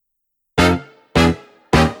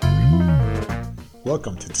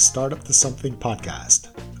Welcome to the Startup to Something podcast.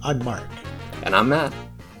 I'm Mark. And I'm Matt.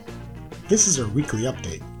 This is our weekly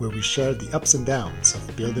update where we share the ups and downs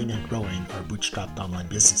of building and growing our bootstrapped online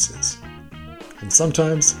businesses. And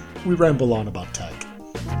sometimes we ramble on about tech.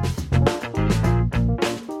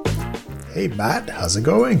 Hey Matt, how's it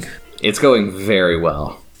going? It's going very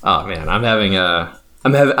well. Oh man, I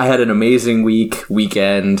had an amazing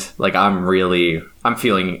weekend. Like I'm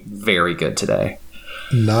feeling very good today.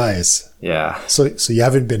 Nice. Yeah. So you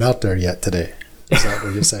haven't been out there yet today? Is that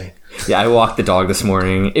what you're saying? Yeah, I walked the dog this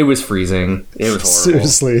morning. It was freezing. It was horrible.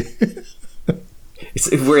 Seriously.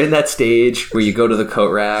 We're in that stage where you go to the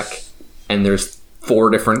coat rack and there's 4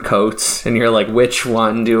 different coats and you're like, which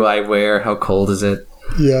one do I wear? How cold is it?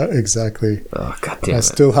 Yeah, exactly. Oh, God damn it. I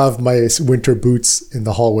still have my winter boots in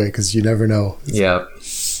the hallway because you never know. Yeah.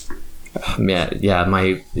 Yeah,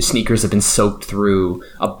 my sneakers have been soaked through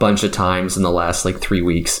a bunch of times in the last 3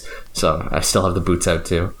 weeks. So I still have the boots out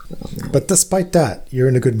too. But despite that, you're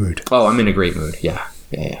in a good mood. Oh, I'm in a great mood. Yeah.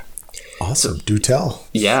 Awesome. Do tell.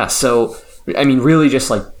 Yeah. So, I mean, really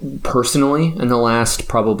just personally in the last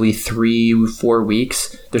probably 3-4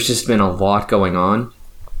 weeks, there's just been a lot going on.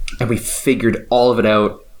 And we figured all of it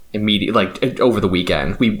out immediately, over the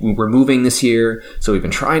weekend. We were moving this year, so we've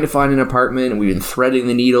been trying to find an apartment, and we've been threading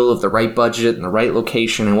the needle of the right budget and the right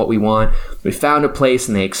location and what we want. We found a place,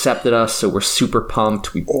 and they accepted us, so we're super pumped.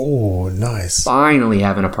 Oh, nice. Finally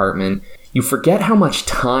have an apartment. You forget how much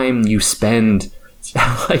time you spend,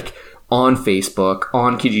 on Facebook,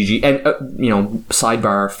 on Kijiji, and,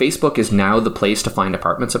 sidebar, Facebook is now the place to find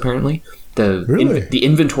apartments, apparently. The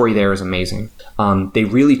inventory there is amazing. They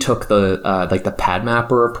really took the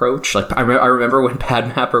PadMapper approach. I remember when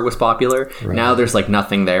PadMapper was popular. Right. Now there's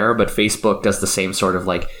nothing there, but Facebook does the same sort of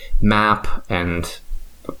map and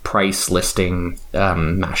price listing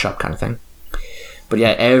mashup kind of thing. But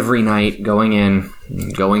yeah, every night going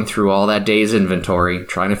through all that day's inventory,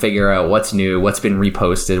 trying to figure out what's new, what's been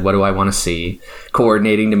reposted, what do I want to see,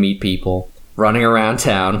 coordinating to meet people. Running around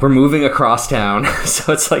town. We're moving across town.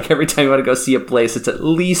 So it's every time you want to go see a place, it's at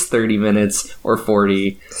least 30 minutes or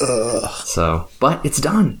 40. Ugh. So, but it's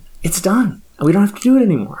done. It's done. We don't have to do it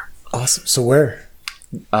anymore. Awesome. So where?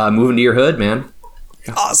 Moving to your hood, man.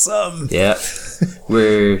 Awesome. Yeah.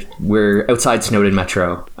 We're outside Snowden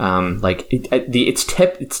Metro. It's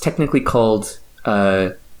technically called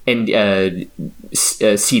CDN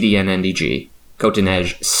NDG.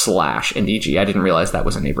 Côte-des-Neiges/NDG. I didn't realize that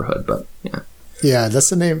was a neighborhood, but yeah. Yeah, that's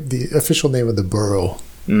the official name of the borough.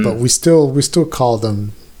 Mm. But we still call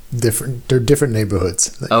them different. They're different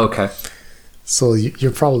neighborhoods. Oh, okay. So you're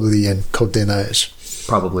probably in Côte-des-Neiges.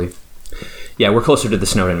 Probably. Yeah, we're closer to the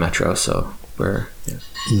Snowden Metro, so we're... Yeah.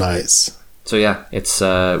 Nice. So yeah, it's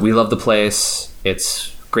we love the place.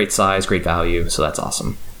 It's great size, great value, so that's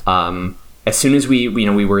awesome. As soon as we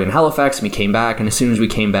were in Halifax and we came back, and as soon as we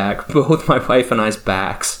came back, both my wife and I's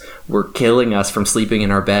backs were killing us from sleeping in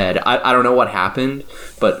our bed. I don't know what happened,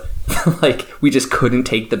 but we just couldn't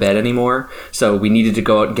take the bed anymore. So we needed to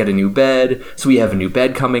go out and get a new bed. So we have a new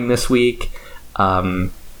bed coming this week.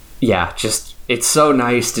 It's so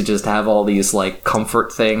nice to just have all these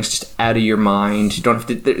comfort things just out of your mind. You don't have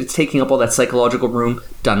to, it's taking up all that psychological room.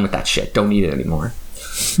 Done with that shit. Don't need it anymore.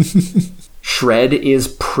 Shred is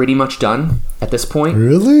pretty much done at this point.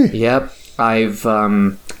 Really? Yep. I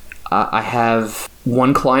have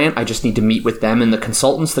one client. I just need to meet with them and the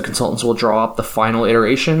consultants. The consultants will draw up the final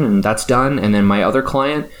iteration, and that's done. And then my other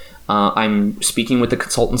client, I'm speaking with the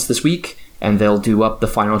consultants this week, and they'll do up the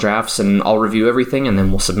final drafts, and I'll review everything, and then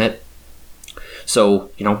we'll submit. So,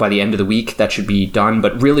 by the end of the week, that should be done.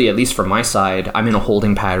 But really, at least from my side, I'm in a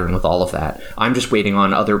holding pattern with all of that. I'm just waiting on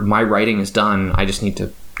my writing is done. I just need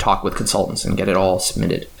to talk with consultants and get it all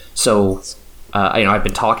submitted. So, I've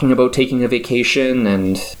been talking about taking a vacation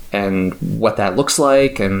and what that looks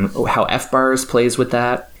like and how FBARS plays with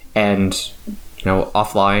that. And,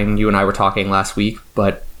 offline, you and I were talking last week,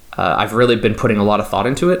 but I've really been putting a lot of thought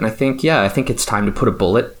into it. And I think it's time to put a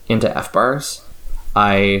bullet into FBARS.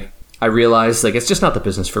 I realized it's just not the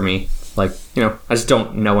business for me. I just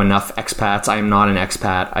don't know enough expats. I am not an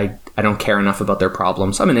expat. I don't care enough about their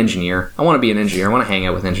problems. I'm an engineer. I want to be an engineer. I want to hang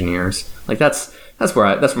out with engineers. That's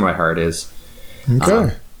where my heart is.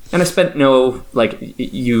 Okay. And I spent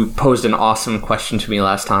you posed an awesome question to me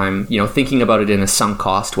last time, thinking about it in a sunk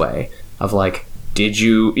cost way of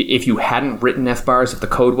if you hadn't written FBARS, if the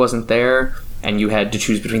code wasn't there and you had to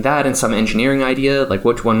choose between that and some engineering idea,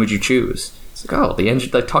 which one would you choose? It's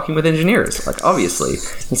talking with engineers, obviously.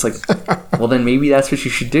 It's well, then maybe that's what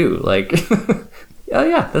you should do. Oh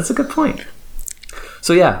yeah, that's a good point.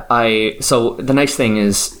 So yeah, so the nice thing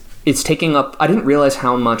is it's taking up, I didn't realize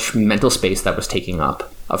how much mental space that was taking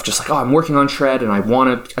up, of just like, oh, I'm working on Shred and I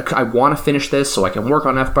want to finish this so I can work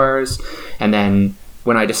on FBars. And then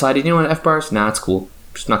when I decided, you know what, FBars, nah, it's cool,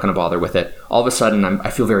 just not going to bother with it. All of a sudden I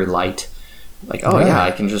feel very light. Like, oh yeah,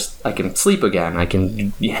 I can sleep again. I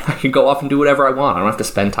can go off and do whatever I want. I don't have to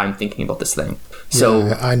spend time thinking about this thing. So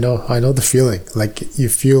yeah, I know the feeling. Like, you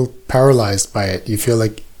feel paralyzed by it. You feel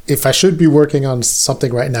like, if I should be working on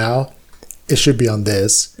something right now, it should be on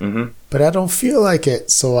this. Mm-hmm. But I don't feel like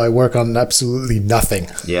it, so I work on absolutely nothing.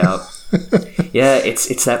 Yeah. Yeah,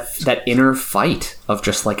 it's that inner fight of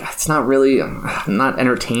just like, it's not really, I'm not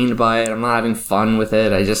entertained by it. I'm not having fun with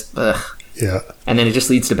it. I just, yeah. And then it just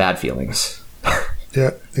leads to bad feelings.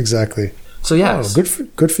 Yeah, exactly. So yeah,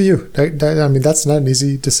 good for you. I mean, that's not an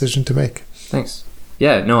easy decision to make. Thanks.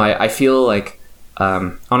 Yeah, no, I feel like,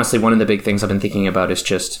 honestly, one of the big things I've been thinking about is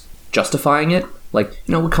just justifying it. Like,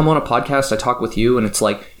 you know, we come on a podcast, I talk with you, and it's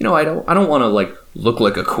like, you know, I don't want to like look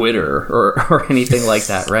like a quitter or anything like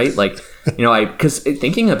that, right? Like, you know, because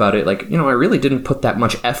thinking about it, like, you know, I really didn't put that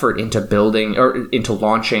much effort into building or into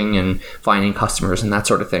launching and finding customers and that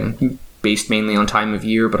sort of thing, based mainly on time of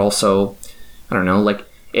year, but also, I don't know, like,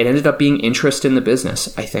 it ended up being interest in the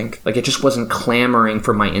business, I think. Like, it just wasn't clamoring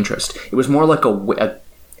for my interest. It was more like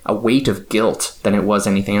a weight of guilt than it was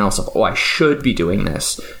anything else of, oh, I should be doing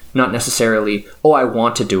this. Not necessarily, oh, I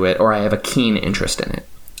want to do it or I have a keen interest in it.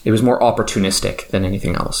 It was more opportunistic than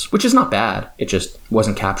anything else, which is not bad. It just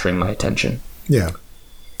wasn't capturing my attention. Yeah.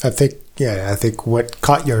 I think what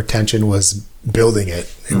caught your attention was building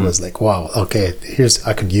it. It was like, wow, okay,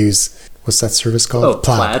 I can use, what's that service called? Oh,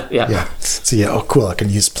 Plaid. Yeah. So yeah, oh cool, I can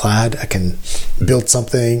use Plaid. I can build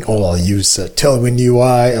something. Oh, I'll use Tailwind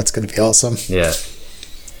UI. That's going to be awesome. Yeah.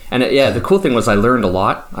 And the cool thing was I learned a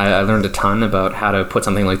lot. I learned a ton about how to put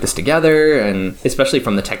something like this together, and especially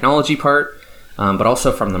from the technology part, but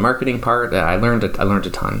also from the marketing part. I learned a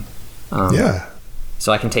ton.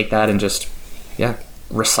 So I can take that and just,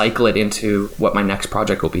 recycle it into what my next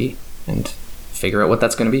project will be and figure out what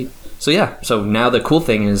that's going to be. So now the cool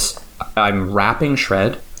thing is I'm wrapping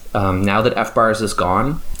Shred. Now that FBars is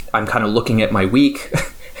gone, I'm kind of looking at my week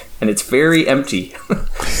and it's very empty.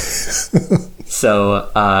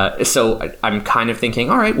 So I'm kind of thinking,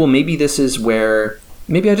 all right, well, maybe this is where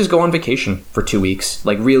maybe I just go on vacation for 2 weeks,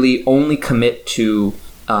 like really only commit to,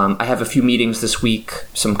 I have a few meetings this week,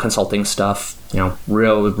 some consulting stuff, you know,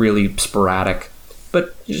 really sporadic,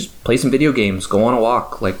 but just play some video games, go on a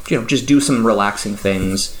walk, like, you know, just do some relaxing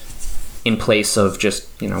things in place of just,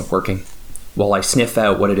 you know, working while I sniff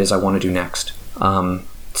out what it is I want to do next.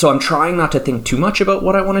 So I'm trying not to think too much about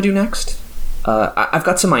what I want to do next. I've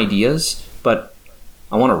got some ideas, but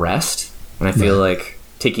I want to rest, and I feel like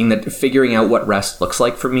figuring out what rest looks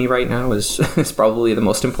like for me right now is probably the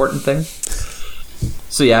most important thing.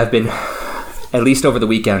 So yeah, I've been, at least over the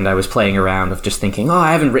weekend, I was playing around of just thinking,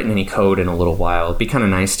 I haven't written any code in a little while. It'd be kind of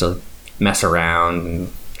nice to mess around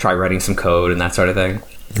and try writing some code and that sort of thing.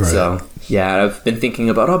 Right. So yeah, I've been thinking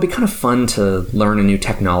about, it'd be kind of fun to learn a new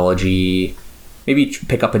technology, maybe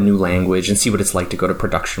pick up a new language and see what it's like to go to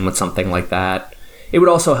production with something like that. It would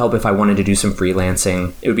also help if I wanted to do some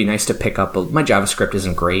freelancing. It would be nice to pick up, my JavaScript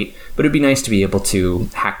isn't great, but it'd be nice to be able to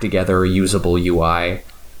hack together a usable UI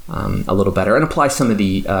a little better and apply some of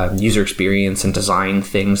the user experience and design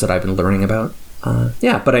things that I've been learning about.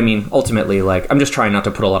 But I mean, ultimately, like, I'm just trying not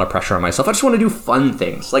to put a lot of pressure on myself. I just want to do fun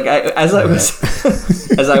things. Like, as I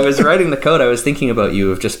was writing the code, I was thinking about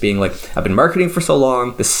you, of just being like, I've been marketing for so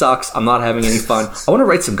long. This sucks. I'm not having any fun. I want to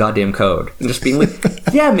write some goddamn code. And just being like,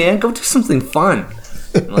 yeah, man, go do something fun.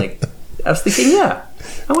 And like, I was thinking, I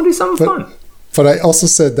want to do something fun. But I also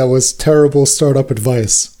said that was terrible startup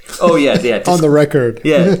advice. Oh yeah. On the record.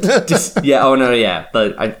 Yeah.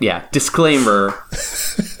 Disclaimer.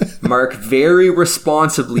 Mark very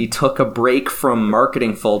responsibly took a break from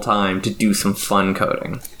marketing full time to do some fun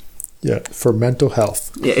coding. Yeah, for mental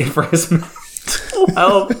health. Yeah, for his mental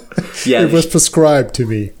health. Yeah, it was prescribed to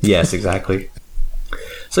me. Yes, exactly.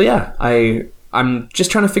 So yeah, I'm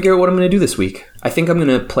just trying to figure out what I'm going to do this week. I think I'm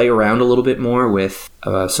going to play around a little bit more with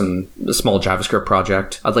a small JavaScript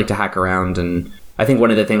project. I'd like to hack around, and I think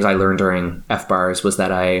one of the things I learned during FBars was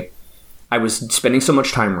that I was spending so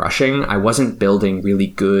much time rushing. I wasn't building really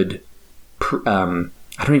good,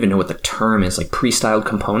 I don't even know what the term is, like pre-styled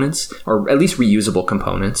components, or at least reusable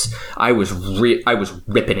components. I was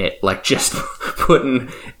ripping it, like just putting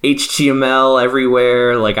HTML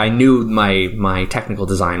everywhere. Like, I knew my technical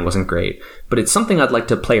design wasn't great, but it's something I'd like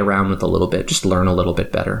to play around with a little bit, just learn a little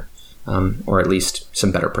bit better, or at least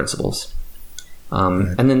some better principles.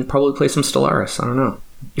 Right. And then probably play some Stellaris. I don't know.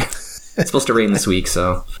 It's supposed to rain this week,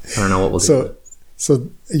 so I don't know what we'll do.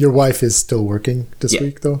 So your wife is still working this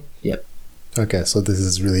week, though? Yep. Okay, so this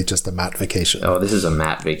is really just a Matt vacation. Oh, this is a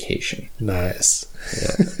Matt vacation. Nice.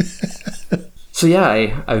 Yeah. So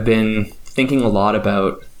yeah, I've been thinking a lot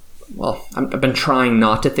about, well, I've been trying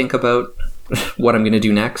not to think about what I'm going to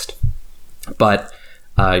do next. But,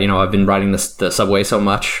 I've been riding the subway so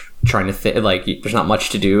much, trying to there's not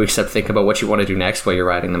much to do except think about what you want to do next while you're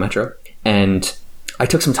riding the metro. And I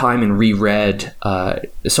took some time and reread,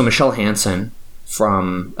 Michelle Hansen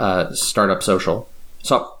from Startup Social.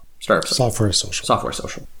 Software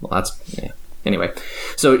Social. Well, that's, yeah. Anyway,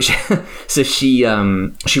 so she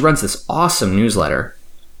runs this awesome newsletter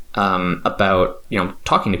about,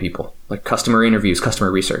 talking to people, like customer interviews,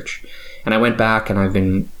 customer research. And I went back and I've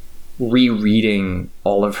been rereading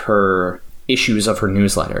all of her issues of her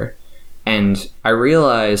newsletter. And I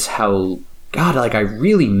realize how, God, I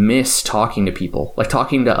really miss talking to people, like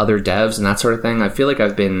talking to other devs and that sort of thing. I feel like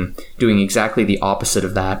I've been doing exactly the opposite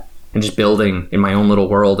of that and just building in my own little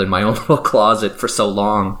world, in my own little closet for so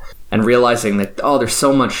long, and realizing that, there's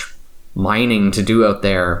so much mining to do out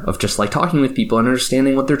there of just like talking with people and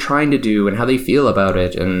understanding what they're trying to do and how they feel about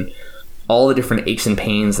it, and all the different aches and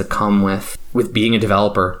pains that come with being a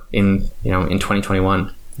developer in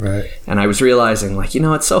 2021. Right. And I was realizing,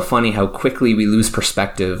 it's so funny how quickly we lose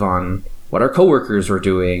perspective on what our coworkers were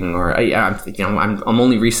doing, or I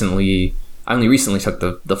only recently took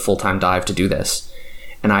the full-time dive to do this,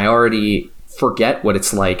 and I already forget what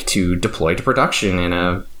it's like to deploy to production in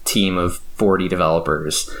a team of 40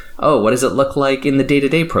 developers. Oh, what does it look like in the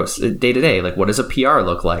day-to-day? Like, what does a PR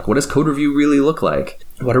look like? What does code review really look like?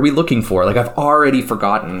 What are we looking for? Like, I've already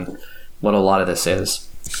forgotten what a lot of this is.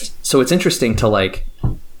 So it's interesting to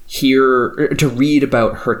read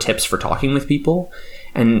about her tips for talking with people.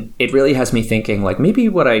 And it really has me thinking, maybe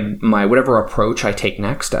whatever approach I take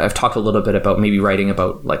next. I've talked a little bit about maybe writing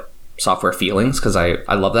about software feelings, because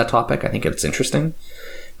I love that topic. I think it's interesting.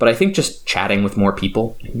 But I think just chatting with more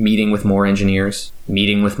people, meeting with more engineers,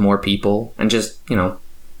 meeting with more people, and just,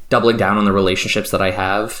 doubling down on the relationships that I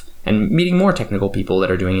have and meeting more technical people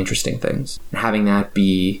that are doing interesting things, and having that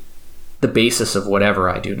be the basis of whatever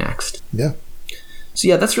I do next. Yeah. So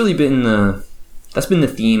yeah, that's really been the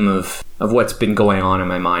theme of what's been going on in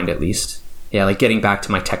my mind, at least. Yeah, getting back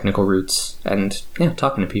to my technical roots and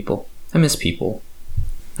talking to people. I miss people.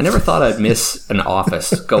 I never thought I'd miss an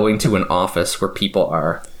office, going to an office where people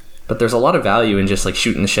are. But there's a lot of value in just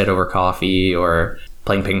shooting the shit over coffee, or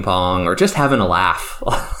playing ping pong, or just having a laugh.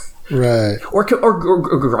 Right. Or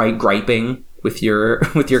griping with your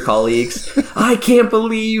colleagues. I can't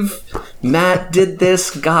believe Matt did this.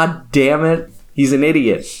 God damn it. He's an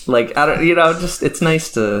idiot. It's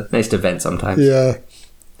nice to vent sometimes. Yeah.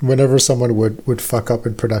 Whenever someone would fuck up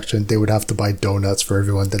in production, they would have to buy donuts for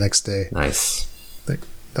everyone the next day. Nice.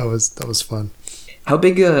 That was fun. How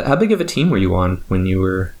big of a team were you on when you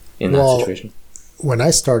were in that situation? When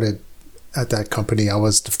I started at that company, I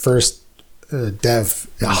was the first dev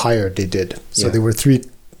hired they did. So there were three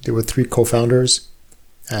co-founders.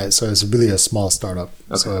 So it was really a small startup.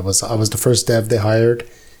 Okay. So I was the first dev they hired,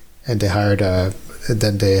 and they hired and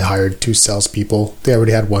then they hired 2 salespeople. They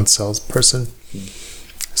already had 1 salesperson.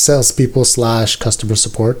 Salespeople / customer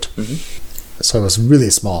support. Mm-hmm. So it was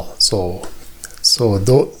really small. So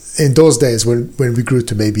in those days when we grew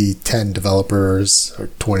to maybe 10 developers or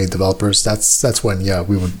 20 developers, that's when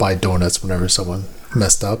we would buy donuts whenever someone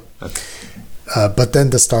messed up. Okay. But then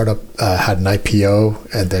the startup had an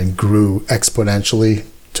IPO and then grew exponentially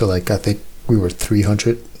to I think we were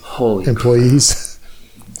 300 employees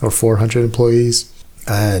or 400 employees,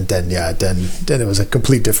 and then it was a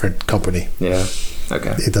complete different company. Yeah.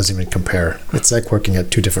 Okay. It doesn't even compare. It's like working at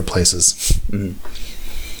 2 different places. Mm-hmm.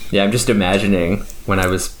 Yeah, I'm just imagining when I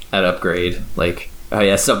was at Upgrade,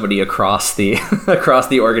 somebody across the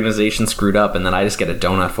organization screwed up, and then I just get a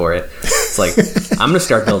donut for it. It's like, I'm going to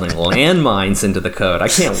start building landmines into the code. I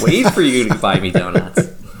can't wait for you to buy me donuts.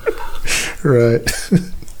 Right.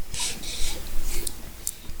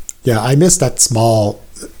 Yeah, I miss that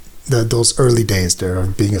those early days there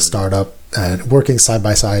of being a startup and working side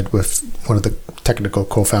by side with one of the technical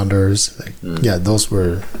co-founders. Yeah, those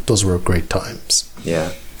were great times.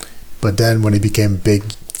 Yeah. But then when it became big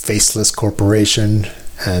faceless corporation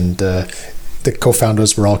and the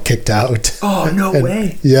co-founders were all kicked out. Oh, no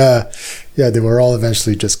way. Yeah, they were all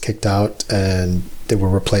eventually just kicked out, and they were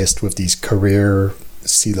replaced with these career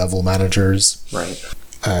C-level managers. Right.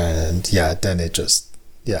 And then it was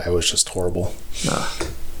just horrible.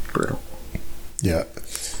 Brutal. Yeah.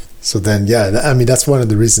 So then, that's one of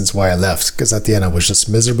the reasons why I left, because at the end I was just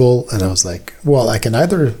miserable, and I was like, well, I can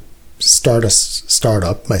either start a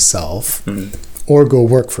startup myself, mm-hmm. or go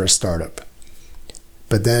work for a startup.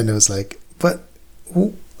 But then it was like,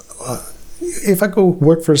 if I go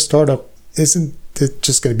work for a startup, isn't it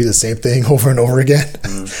just going to be the same thing over and over again?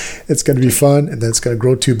 It's going to be fun, and then it's going to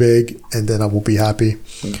grow too big, and then I won't be happy.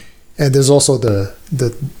 And there's also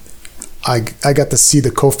I got to see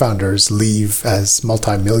the co-founders leave as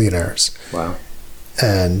multimillionaires. Wow.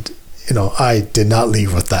 And, I did not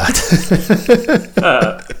leave with that.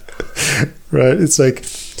 Right? It's like,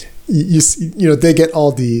 they get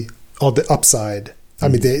all the upside. I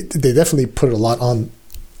mean, they definitely put a lot on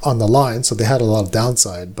the line, so they had a lot of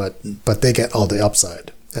downside, but they get all the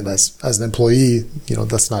upside. And as an employee,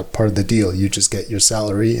 that's not part of the deal. You just get your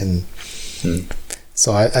salary, and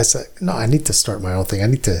so I said, no, I need to start my own thing. I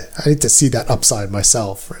need to see that upside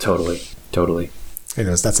myself. Right? Totally.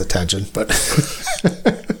 Anyways, that's a tangent, but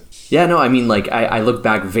yeah, no, I mean, like I look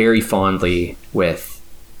back very fondly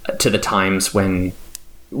to the times when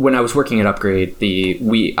I was working at Upgrade.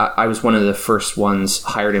 I was one of the first ones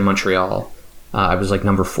hired in Montreal. I was like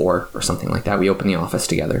number 4 or something like that. We opened the office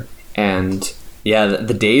together, and yeah,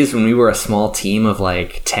 the days when we were a small team of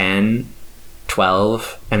like 10,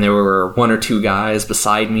 12, and there were 1 or 2 guys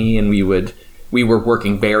beside me, and we were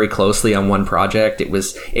working very closely on one project.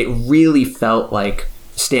 It really felt like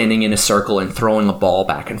standing in a circle and throwing a ball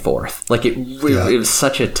back and forth. Like it was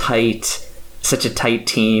such a tight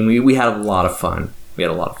team. We had a lot of fun.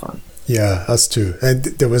 Yeah, us too. And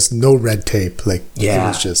there was no red tape. Like it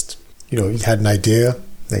was just, you had an idea,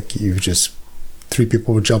 like you just 3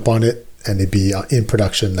 people would jump on it, and it'd be in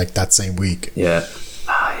production like that same week. Yeah.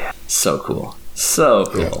 So cool.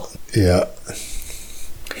 Yeah.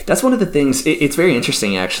 That's one of the things. It's very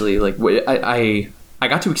interesting, actually. Like I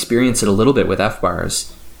got to experience it a little bit with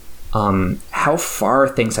FBars. How far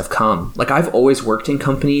things have come. Like I've always worked in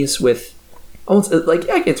companies with,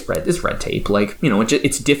 it's red tape. Like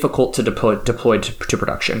it's difficult to deploy to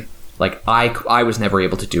production. Like I was never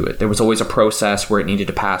able to do it. There was always a process where it needed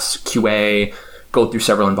to pass QA, go through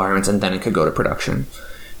several environments, and then it could go to production.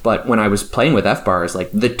 But when I was playing with FBars, like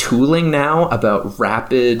the tooling now about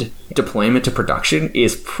rapid deployment to production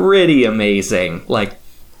is pretty amazing. Like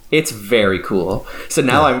it's very cool. So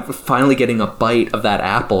now I'm finally getting a bite of that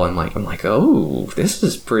apple. I'm like, oh, this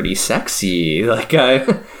is pretty sexy. Like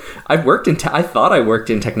I've worked I thought I worked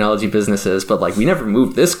in technology businesses, but like we never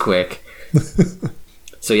moved this quick.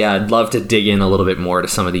 So yeah, I'd love to dig in a little bit more to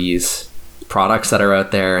some of these products that are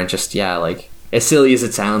out there, and just like, as silly as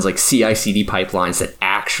it sounds, like CI/CD pipelines that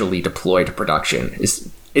actually deploy to production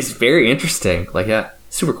is very interesting. Like, yeah,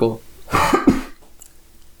 super cool.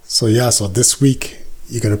 So this week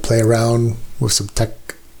you're gonna play around with some tech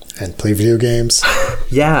and play video games.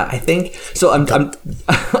 Yeah, I think so.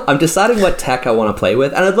 I'm deciding what tech I want to play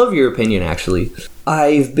with, and I'd love your opinion. Actually,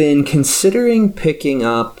 I've been considering picking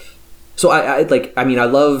up. So I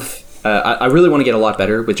really want to get a lot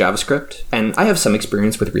better with JavaScript, and I have some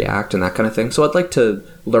experience with React and that kind of thing. So I'd like to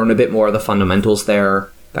learn a bit more of the fundamentals there,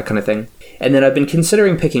 that kind of thing. And then I've been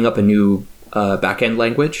considering picking up a new backend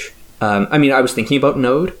language. I was thinking about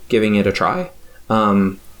Node, giving it a try.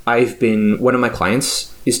 One of my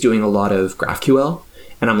clients is doing a lot of GraphQL,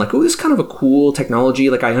 and I'm like, oh, this is kind of a cool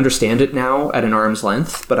technology. Like I understand it now at an arm's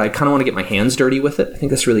length, but I kind of want to get my hands dirty with it. I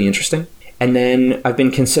think that's really interesting. And then I've been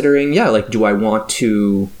considering, do I want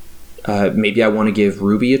to, maybe I want to give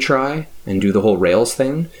Ruby a try and do the whole Rails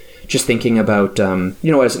thing. Just thinking about,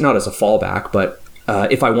 as not as a fallback, but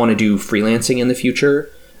if I want to do freelancing in the future,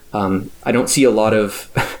 I don't see a lot of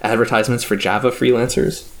advertisements for Java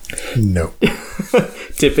freelancers. No.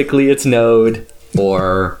 Typically it's Node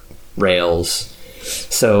or Rails.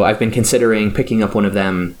 So I've been considering picking up one of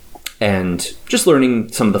them and just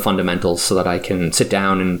learning some of the fundamentals so that I can sit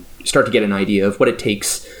down and start to get an idea of what it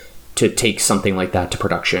takes to take something like that to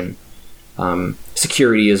production.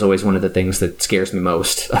 Security is always one of the things that scares me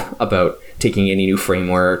most about taking any new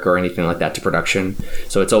framework or anything like that to production.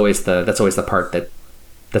 So that's always the part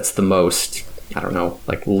that's the most, I don't know,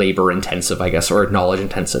 like labor intensive, I guess, or knowledge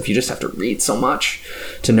intensive. You just have to read so much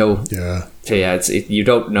to know. Yeah. You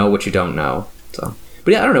don't know what you don't know. So,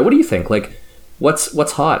 but yeah, I don't know. What do you think? Like,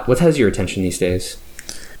 what's hot? What has your attention these days?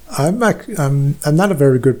 I'm not a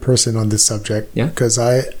very good person on this subject. Yeah. Because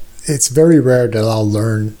it's very rare that I'll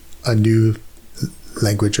learn a new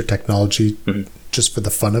language or technology just for the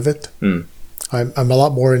fun of it. I'm a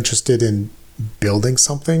lot more interested in building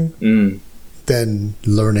something than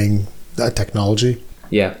learning that technology.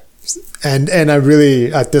 Yeah. And I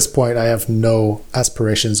really, at this point, I have no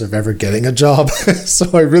aspirations of ever getting a job. So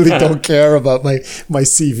I really don't care about my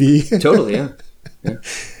CV. Totally, yeah.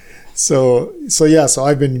 So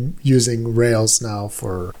I've been using Rails now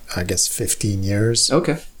for, I guess, 15 years.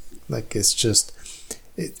 Okay. Like, it's just,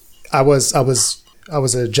 I was I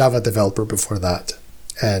was a Java developer before that,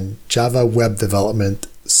 and Java web development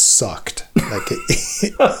sucked. Like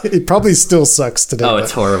it probably still sucks today. Oh,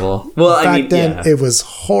 it's horrible. Well, back then it was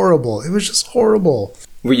horrible. It was just horrible.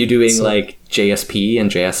 Were you doing like JSP and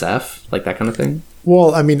JSF, like that kind of thing?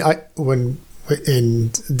 Well, I mean,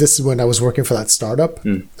 this is when I was working for that startup.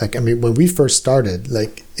 Like, I mean, when we first started,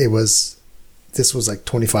 like this was like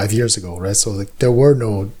 25 years ago, right? So like there were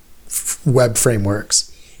no web frameworks.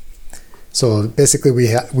 So basically we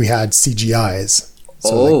had CGIs.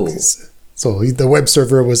 So the web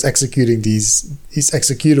server was executing these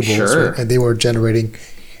executables, right? And they were generating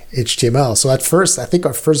HTML. So at first, I think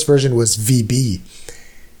our first version was VB,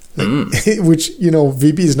 which, you know,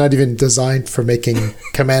 VB is not even designed for making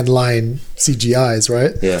command line CGIs,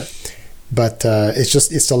 right? Yeah. But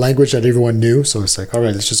it's the language that everyone knew. So it's like, all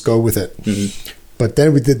right, let's just go with it. But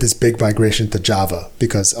then we did this big migration to Java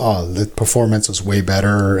because the performance was way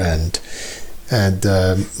better, and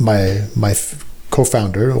my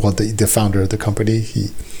co-founder, well, the founder of the company,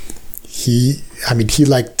 he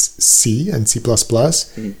liked C and C++,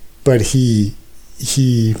 but he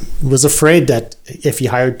was afraid that if he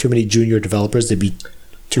hired too many junior developers, there'd be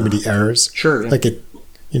too many errors. Sure. Yeah. Like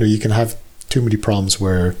you can have too many problems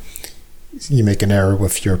where you make an error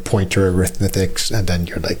with your pointer arithmetic, and then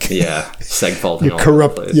you're like, segfaulting.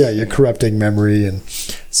 You're corrupting memory, and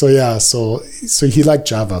so he liked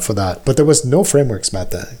Java for that. But there was no frameworks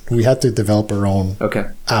back then. We had to develop our own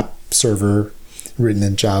app server written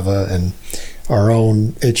in Java and our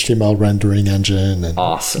own HTML rendering engine, and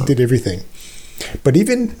did everything. But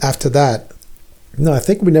even after that, no, I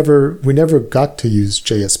think we never got to use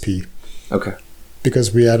JSP. Okay.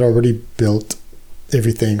 Because we had already built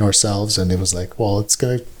everything ourselves, and it was like, well, it's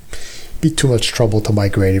gonna be too much trouble to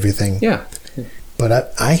migrate everything. Yeah.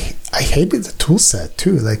 But I hated the tool set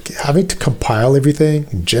too, like having to compile everything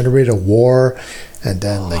and generate a war and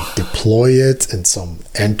then like deploy it in some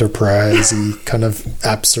enterprise-y kind of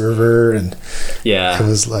app server, and it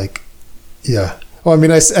was like, well, I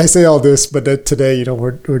mean, I say all this, but today, you know,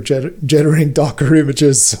 we're generating Docker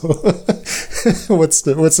images. So what's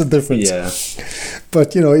the difference? Yeah.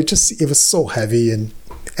 But you know, it was so heavy, and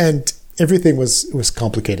everything was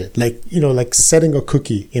complicated. Like, you know, like setting a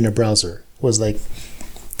cookie in a browser was like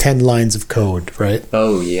 10 lines of code, right?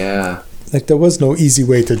 Oh yeah. Like there was no easy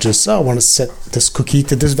way to just, I want to set this cookie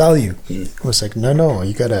to this value. It was like, no,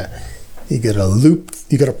 you gotta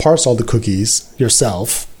parse all the cookies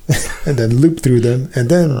yourself. And then loop through them, and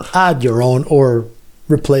then add your own or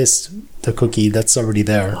replace the cookie that's already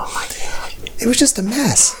there. Oh my God. It was just a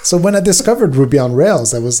mess. So when I discovered Ruby on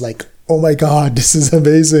Rails, I was like, oh my God, this is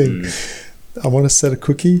amazing. I want to set a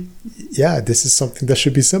cookie. Yeah, this is something that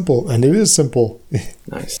should be simple. And it is simple.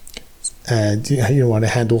 Nice. And you want to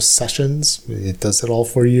handle sessions. It does it all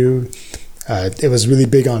for you. It was really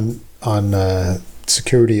big on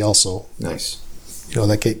security also. Nice. You know,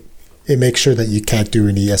 like it makes sure that you can't do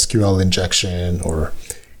any SQL injection or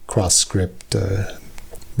cross-script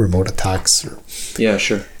remote attacks. Yeah,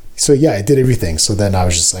 sure. So yeah, I did everything. So then I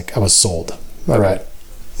was just like, I was sold. All right,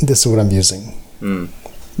 this is what I'm using.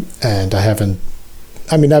 And I've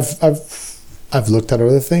looked at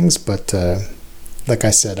other things, but like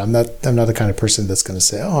I said, I'm not the kind of person that's going to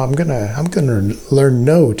say, oh, I'm gonna learn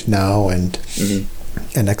Node now and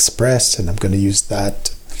Express, and I'm going to use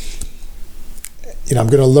that. You know, I'm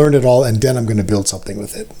going to learn it all, and then I'm going to build something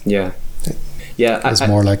with it. Yeah. It's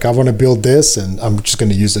more like, I want to build this, and I'm just going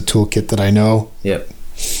to use the toolkit that I know. Yep.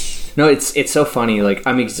 No, it's so funny. Like,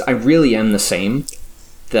 I really am the same.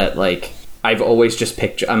 That, like, I've always just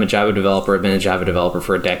picked. I'm a Java developer. I've been a Java developer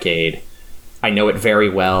for a decade. I know it very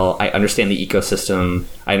well. I understand the ecosystem.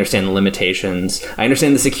 I understand the limitations. I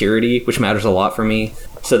understand the security, which matters a lot for me.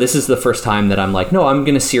 So this is the first time that I'm like, no, I'm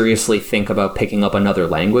going to seriously think about picking up another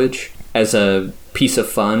language as a piece of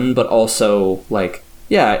fun, but also like,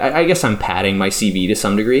 I guess I'm padding my CV to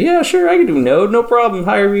some degree. Yeah, sure, I can do Node, no problem.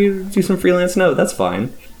 Hire me to do some freelance Node, that's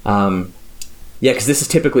fine. Because this is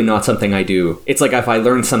typically not something I do. It's like if I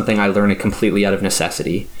learn something, I learn it completely out of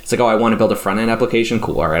necessity. It's like, I want to build a front-end application?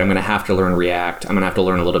 Cool, all right, I'm going to have to learn React. I'm going to have to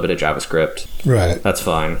learn a little bit of JavaScript. Right. That's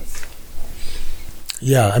fine.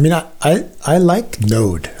 Yeah, I mean, I like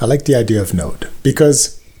Node. I like the idea of Node,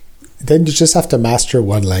 because then you just have to master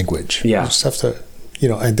one language. Yeah. You just have to,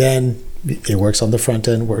 and then it works on the front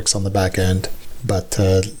end, works on the back end. But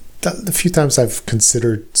the few times I've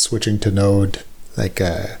considered switching to Node, like,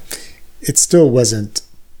 there still wasn't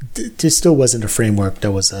a framework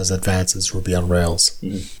that was as advanced as Ruby on Rails.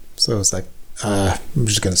 Mm-hmm. So I was like, I'm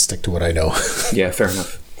just going to stick to what I know. Yeah, fair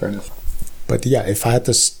enough. But yeah, if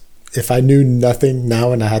I knew nothing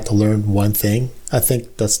now and I had to learn one thing, I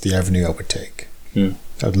think that's the avenue I would take.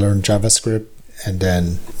 I'd learn JavaScript and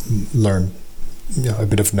then learn a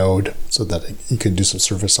bit of Node so that you can do some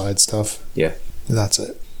server-side stuff. Yeah. And that's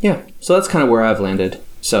it. Yeah. So that's kind of where I've landed.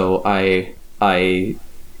 So I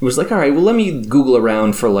was like, all right, well, let me Google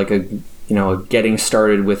around for like a getting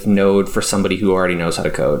started with Node for somebody who already knows how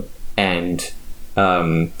to code. And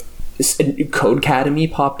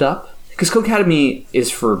Codecademy popped up, because Codecademy is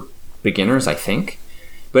for beginners, I think.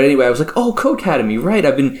 But anyway, I was like, oh, Codecademy, right.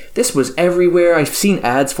 This was everywhere. I've seen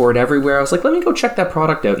ads for it everywhere. I was like, let me go check that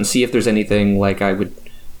product out and see if there's anything like I would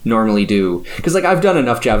normally do. Because like I've done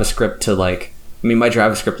enough JavaScript to like, my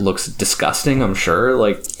JavaScript looks disgusting, I'm sure,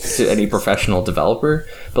 like to any professional developer.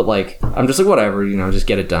 But like, I'm just like, whatever, just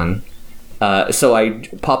get it done. So I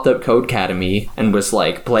popped up Codecademy and was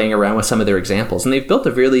like playing around with some of their examples. And they've built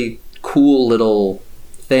a really cool little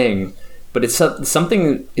thing. But it's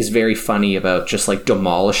something is very funny about just like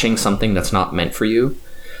demolishing something that's not meant for you.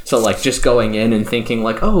 So like just going in and thinking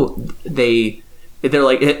like, oh, they're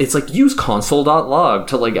like, it's like use console.log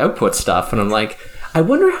to like output stuff. And I'm like, I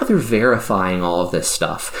wonder how they're verifying all of this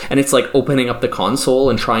stuff. And it's like opening up the console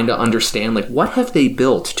and trying to understand like what have they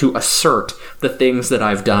built to assert the things that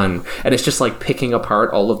I've done. And it's just like picking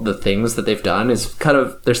apart all of the things that they've done is kind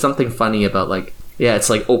of, there's something funny about like, yeah, it's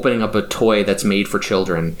like opening up a toy that's made for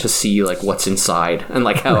children to see like what's inside and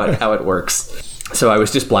like how it works. So I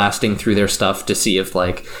was just blasting through their stuff to see if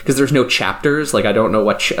like, because there's no chapters, like I don't know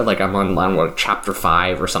what I'm on chapter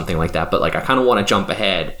 5 or something like that, but like I kind of want to jump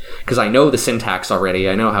ahead because I know the syntax already.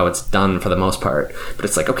 I know how it's done for the most part, but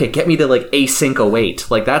it's like, okay, get me to like async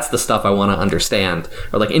await, like that's the stuff I want to understand,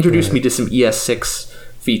 or like introduce me to some ES6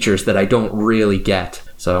 features that I don't really get.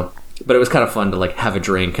 So, but it was kind of fun to like have a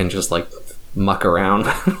drink and just like muck around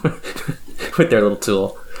with their little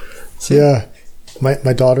tool. So, yeah,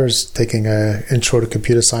 my daughter's taking a intro to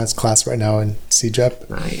computer science class right now in CEGEP.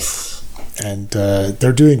 Nice. And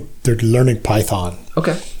they're learning Python.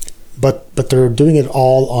 Okay. But they're doing it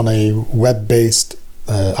all on a web-based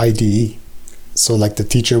IDE. So like the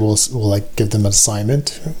teacher will like give them an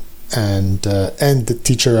assignment, and the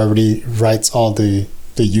teacher already writes all the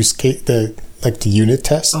use case, the unit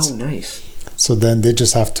tests. Oh, nice. So then they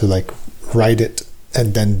just have to like write it,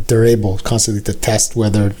 and then they're able constantly to test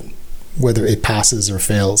whether it passes or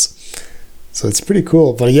fails. So it's pretty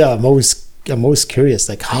cool. But yeah, I'm always curious,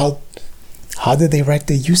 like how did they write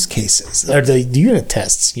the use cases or the unit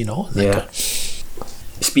tests? Yeah.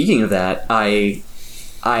 Speaking of that, I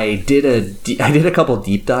did a couple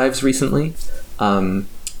deep dives recently. I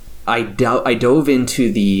dove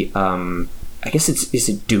into the I guess is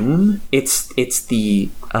it Doom? It's the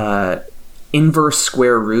inverse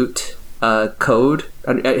square root code.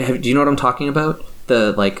 Do you know what I'm talking about?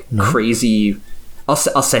 The like crazy. I'll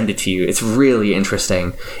send it to you. It's really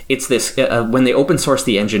interesting. It's this when they open sourced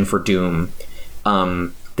the engine for Doom,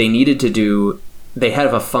 they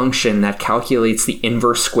have a function that calculates the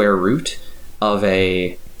inverse square root of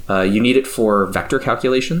a. You need it for vector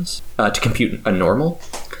calculations to compute a normal,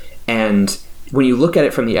 and when you look at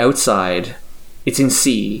it from the outside, it's in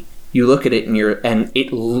C. You look at it and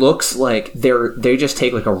it looks like they just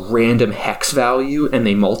take like a random hex value and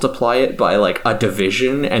they multiply it by like a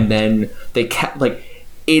division, and then they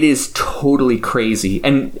it is totally crazy.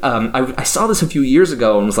 And I saw this a few years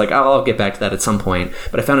ago and was like, oh, I'll get back to that at some point.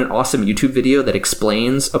 But I found an awesome YouTube video that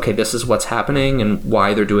explains, okay, this is what's happening and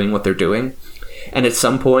why they're doing what they're doing. And at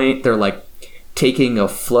some point they're like taking a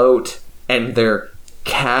float and they're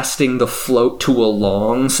casting the float to a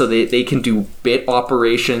long so they can do bit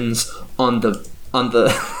operations on the on the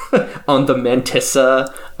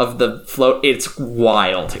mantissa of the float. It's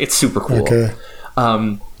wild. It's super cool. Okay.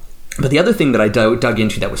 But the other thing that I dug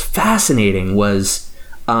into that was fascinating was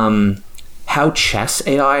how chess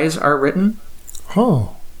AIs are written.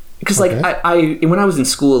 Oh. Because like I when I was in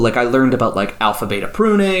school, like I learned about like alpha beta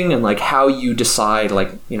pruning and like how you decide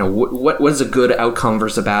like what is a good outcome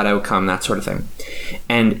versus a bad outcome, that sort of thing.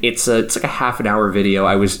 And it's like a half an hour video.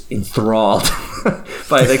 I was enthralled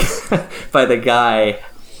by the guy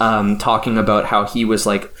talking about how he was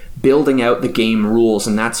like building out the game rules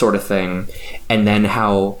and that sort of thing, and then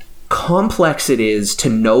how complex it is to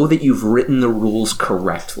know that you've written the rules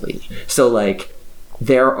correctly. So like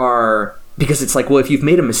there are. Because it's like, well, if you've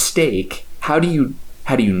made a mistake, how do you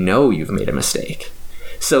know you've made a mistake?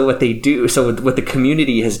 So what the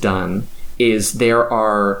community has done is there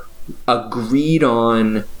are agreed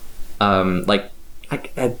on, I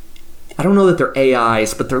don't know that they're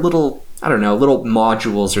AIs, but they're little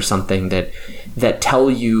modules or something that tell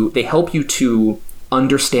you, they help you to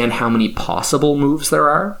understand how many possible moves there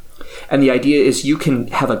are. And the idea is you can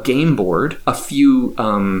have a game board, a few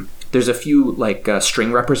there's a few like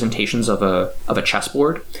string representations of a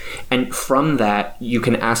chessboard, and from that you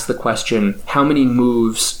can ask the question, how many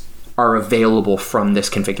moves are available from this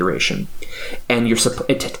configuration? And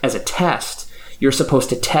as a test, you're supposed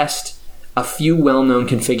to test a few well-known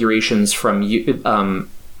configurations from you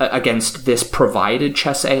against this provided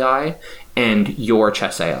chess AI and your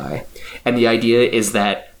chess AI. And the idea is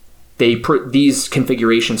that these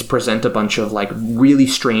configurations present a bunch of like really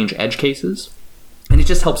strange edge cases, and it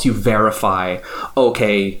just helps you verify,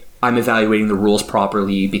 okay, I'm evaluating the rules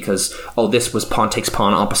properly because, this was pawn takes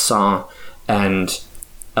pawn en passant, and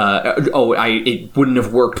it wouldn't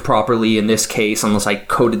have worked properly in this case unless I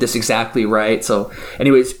coded this exactly right. So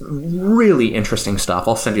anyways, really interesting stuff.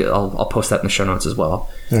 I'll post that in the show notes as well.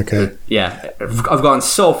 Okay. But, yeah, I've gone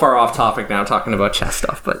so far off topic now talking about chess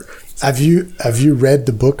stuff, but have you read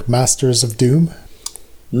the book Masters of Doom?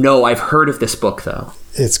 No, I've heard of this book though.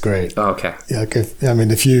 It's great. Oh, okay. Yeah,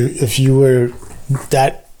 if you were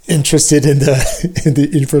that interested in the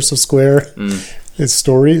Universal Square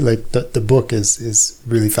story, like the book is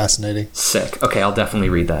really fascinating. Sick. Okay, I'll definitely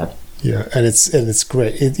read that. Yeah, and it's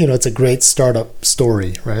great. It's a great startup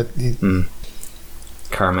story, right?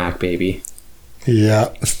 Carmack, baby. Yeah,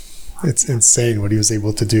 it's insane what he was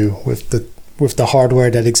able to do with the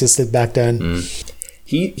hardware that existed back then.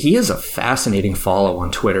 He is a fascinating follow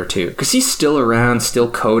on Twitter too, because he's still around,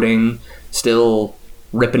 still coding, still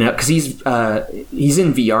ripping it, because he's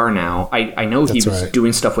in VR now. I know he was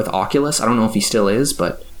doing stuff with Oculus. I don't know if he still is,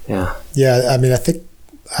 but yeah. Yeah, I mean, I think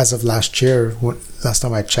as of last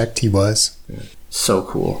time I checked, he was. So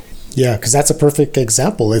cool. Yeah, because that's a perfect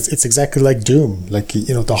example. It's exactly like Doom. Like,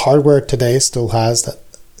 the hardware today still has that.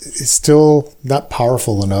 It's still not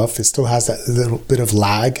powerful enough. It still has that little bit of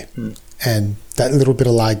lag, and that little bit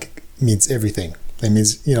of lag means everything. It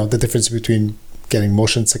means, the difference between getting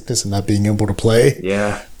motion sickness and not being able to play,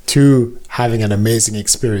 to having an amazing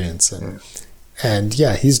experience. And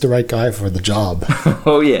he's the right guy for the job.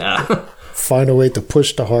 Oh yeah. Find a way to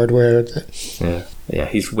push the hardware. Yeah,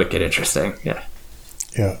 he's wicked interesting.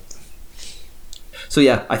 Yeah. So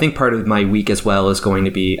yeah, I think part of my week as well is going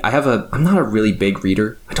to be, I'm not a really big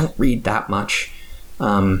reader. I don't read that much.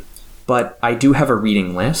 But I do have a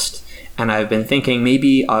reading list, and I've been thinking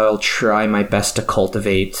maybe I'll try my best to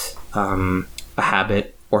cultivate a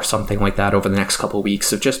habit or something like that over the next couple of weeks.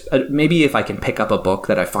 So just maybe if I can pick up a book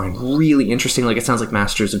that I find really interesting, like it sounds like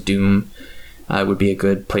Masters of Doom would be a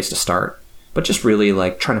good place to start. But just really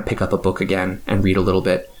like trying to pick up a book again and read a little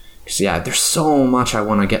bit. Because there's so much I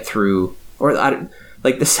want to get through. Or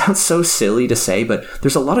this sounds so silly to say, but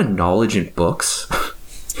there's a lot of knowledge in books.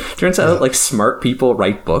 Turns out like smart people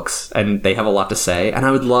write books and they have a lot to say, and I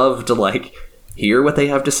would love to like hear what they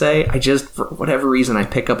have to say. I just, for whatever reason, I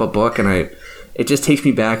pick up a book and it just takes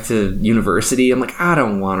me back to university. I'm like, I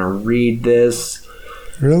don't want to read this.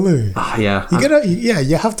 Really? Yeah.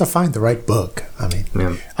 You have to find the right book. I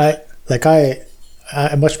mean,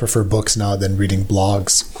 I much prefer books now than reading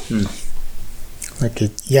blogs.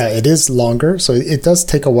 It is longer, so it does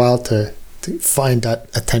take a while to find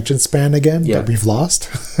that attention span again that we've lost.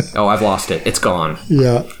 Oh, I've lost it. It's gone.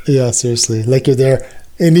 Yeah, seriously. Like you're there,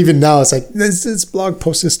 and even now it's like, this blog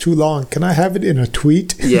post is too long. Can I have it in a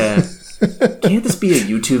tweet? Yeah. Can't this be a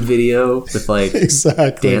YouTube video with like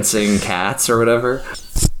dancing cats or whatever?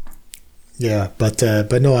 Yeah, but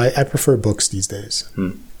no, I prefer books these days.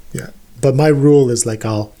 Yeah, but my rule is like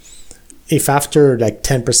if after like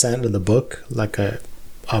 10% of the book, like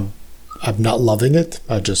I'm not loving it,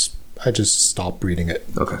 I just stop reading it.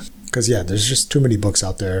 Okay. Because there's just too many books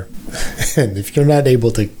out there, and if you're not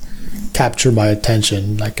able to capture my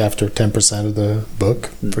attention, like after 10% of the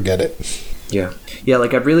book, forget it. Yeah.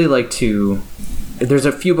 Like I'd really like to. There's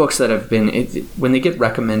a few books that have been when they get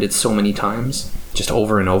recommended so many times, just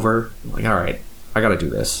over and over. I'm like, all right, I got to do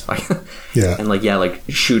this. And like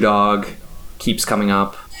Shoe Dog keeps coming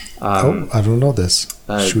up. I don't know this.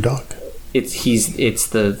 Shoe Dog. It's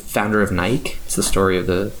the founder of Nike. It's the story of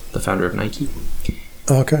the founder of Nike.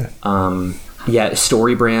 Okay.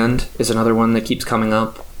 Story Brand is another one that keeps coming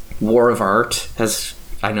up. War of Art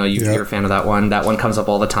I know you're a fan of that one. That one comes up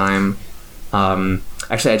all the time.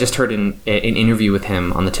 Actually, I just heard an interview with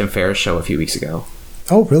him on the Tim Ferriss show a few weeks ago.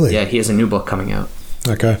 Oh, really? Yeah, he has a new book coming out.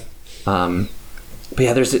 Okay. But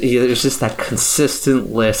there's just that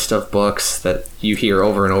consistent list of books that you hear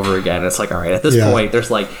over and over again. It's like, all right, at this point,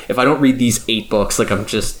 there's like, if I don't read these 8 books, like I'm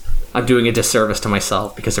doing a disservice to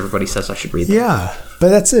myself because everybody says I should read them. Yeah, but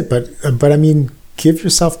that's it. But I mean, give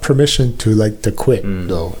yourself permission to quit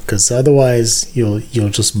though, because otherwise you'll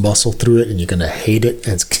just muscle through it and you're gonna hate it,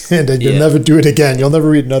 and then you'll never do it again. You'll never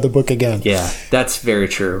read another book again. Yeah, that's very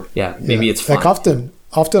true. Yeah, maybe it's fun. Like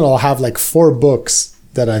often I'll have like 4 books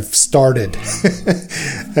that I've started.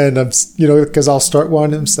 And I'm, because I'll start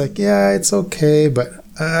one and it's like, yeah, it's okay, but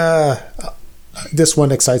this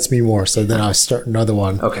one excites me more. So then I start another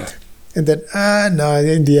one. Okay. And then, no,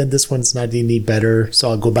 in the end, this one's not any better. So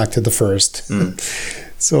I'll go back to the first.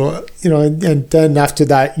 So, and then after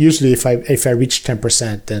that, usually if I reach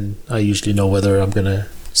 10%, then I usually know whether I'm going to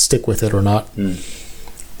stick with it or not.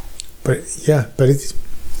 But that's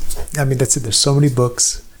it. There's so many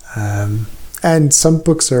books. And some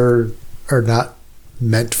books are not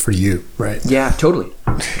meant for you, right? Yeah, totally.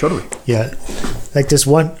 Yeah. Like there's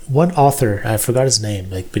one author, I forgot his name,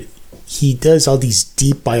 but he does all these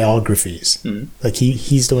deep biographies. Like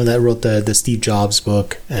he's the one that wrote the Steve Jobs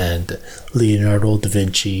book and Leonardo da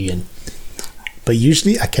Vinci, but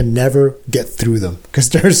usually I can never get through them because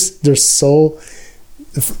they're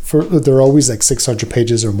always like 600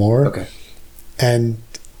 pages or more. Okay. And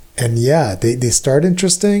yeah, they start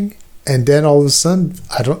interesting, and then all of a sudden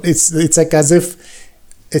it's like as if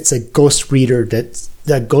it's a ghost reader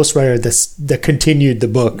that continued the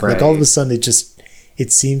book. Right. Like all of a sudden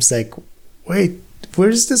it seems like, wait,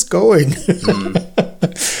 where's this going?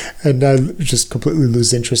 And I just completely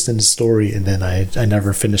lose interest in the story, and then I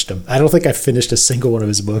never finished them. I don't think I finished a single one of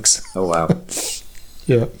his books. Oh wow.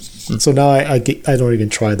 Yeah. So now I don't even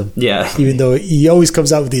try them. Yeah. Even though he always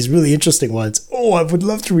comes out with these really interesting ones. Oh, I would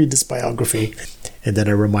love to read this biography. And then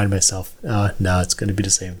I remind myself, no, it's going to be the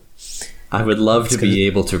same. I would love to be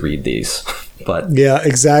able to read these, but... Yeah,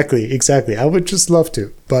 exactly. I would just love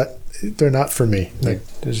to, but they're not for me. Like,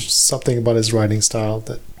 there's something about his writing style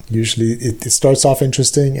that usually it starts off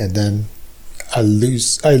interesting, and then I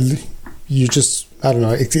don't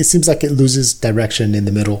know, it seems like it loses direction in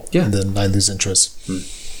the middle, and then I lose interest.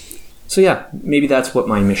 So yeah, maybe that's what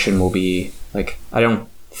my mission will be. Like, I don't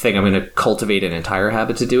think I'm going to cultivate an entire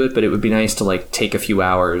habit to do it, but it would be nice to like take a few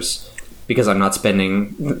hours, because I'm not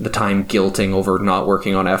spending the time guilting over not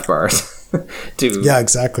working on F-bars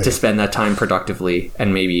to spend that time productively,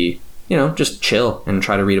 and maybe, just chill and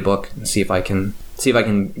try to read a book and see if I can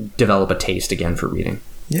develop a taste again for reading.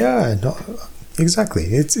 Yeah, no, exactly.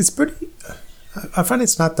 It's pretty, I find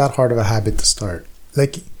it's not that hard of a habit to start.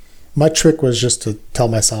 Like, my trick was just to tell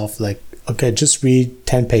myself, like, okay, just read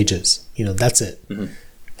 10 pages. That's it. Mm-hmm.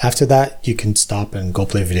 After that, you can stop and go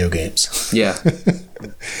play video games. Yeah.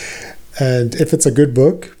 And if it's a good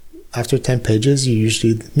book, after 10 pages, you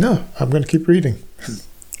usually, no, I'm going to keep reading.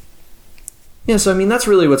 Yeah, so I mean, that's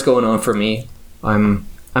really what's going on for me. I'm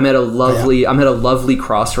at a lovely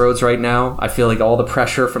crossroads right now. I feel like all the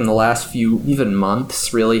pressure from the last few, even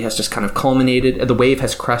months, really has just kind of culminated. The wave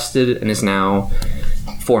has crested and is now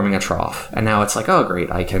forming a trough. And now it's like, oh, great,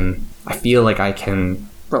 I feel like I can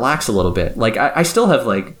relax a little bit. Like, I still have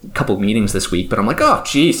like a couple meetings this week, but I'm like, oh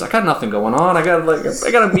geez, I got nothing going on. I got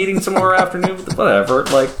a meeting tomorrow afternoon, whatever.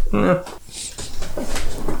 Like,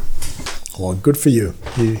 Well, good for you.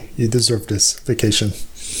 You deserve this vacation.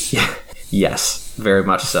 Yeah. Yes, very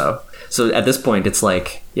much so. So at this point, it's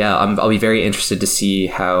like, yeah, I'll be very interested to see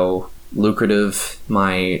how lucrative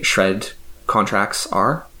my shred contracts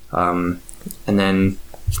are, and then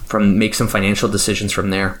make some financial decisions from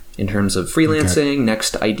there in terms of freelancing,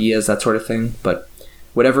 next ideas, that sort of thing. But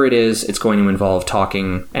whatever it is, it's going to involve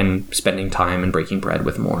talking and spending time and breaking bread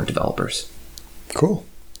with more developers. Cool.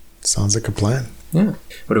 Sounds like a plan. Yeah.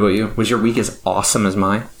 What about you? Was your week as awesome as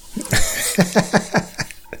mine?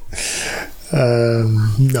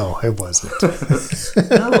 No, it wasn't.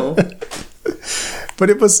 No. But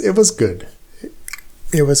it was good.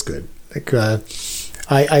 It was good. Like,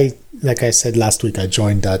 I like I said last week, I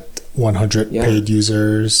joined that 100 paid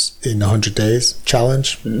users in 100 days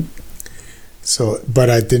challenge. Mm-hmm. So, but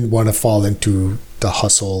I didn't want to fall into the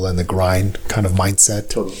hustle and the grind kind of mindset.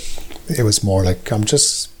 Totally. It was more like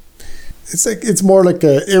it's more like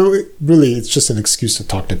it's just an excuse to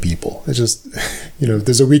talk to people. It's just,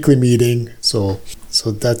 there's a weekly meeting. So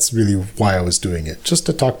that's really why I was doing it. Just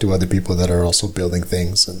to talk to other people that are also building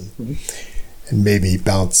things and maybe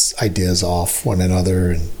bounce ideas off one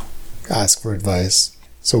another and ask for advice.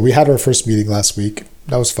 So we had our first meeting last week.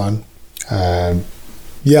 That was fun.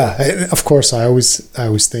 Of course, I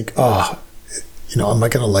always think, am I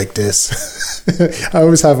going to like this? I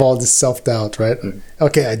always have all this self-doubt, right?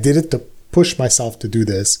 Okay, I did it to push myself to do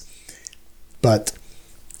this, but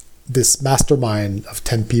this mastermind of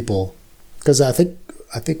 10 people, because I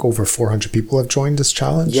think over 400 people have joined this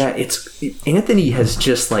challenge. Yeah, Anthony has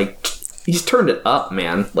just he's turned it up,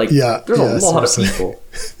 man. There's a lot of people.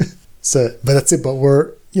 So, but that's it. But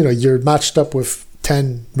you're matched up with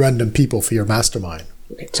 10 random people for your mastermind.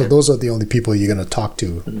 Okay, so those are the only people you're going to talk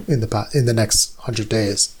to in the next 100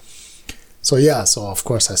 days. So yeah, so of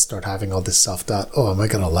course I start having all this self-doubt. Oh, am I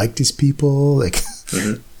gonna like these people? Like,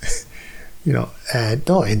 you know, and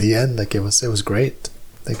no, in the end, like it was great.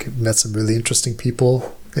 Like met some really interesting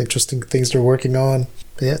people, interesting things they're working on.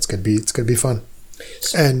 But yeah, it's gonna be fun.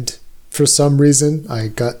 And for some reason, I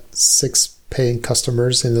got 6 paying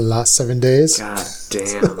customers in the last 7 days. God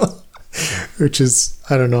damn. Which is,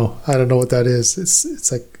 I don't know what that is.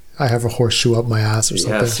 It's like I have a horseshoe up my ass or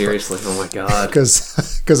something. Yeah, seriously. Oh my God.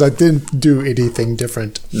 Because I didn't do anything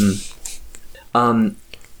different. So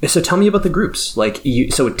tell me about the groups. Like,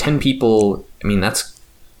 so 10 people. I mean,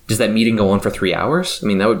 does that meeting go on for 3 hours? I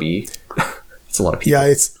mean, that would be. It's a lot of people.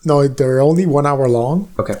 Yeah, they're only 1 hour long.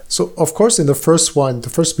 Okay. So of course, in the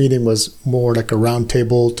first meeting was more like a round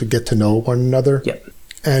table to get to know one another. Yeah.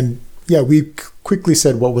 And yeah, we quickly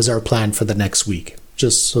said what was our plan for the next week,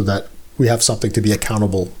 just so that we have something to be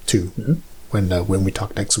accountable to when we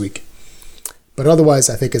talk next week. But otherwise,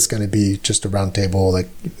 I think it's going to be just a round table, like,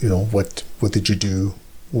 you know, what did you do,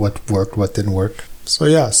 what worked, what didn't work. So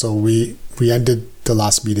yeah, so we ended the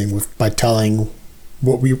last meeting by telling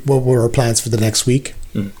what were our plans for the next week,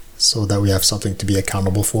 so that we have something to be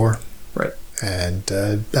accountable for. Right. And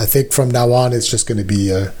I think from now on, it's just going to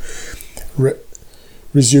be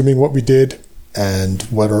resuming what we did and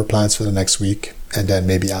what are our plans for the next week, and then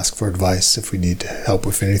maybe ask for advice if we need help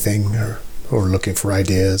with anything, or looking for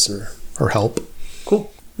ideas or help.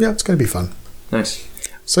 Cool. Yeah, it's going to be fun. Nice.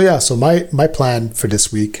 So yeah, so my plan for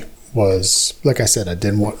this week was, like I said,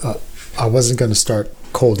 I wasn't going to start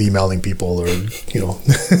cold emailing people, or, you know,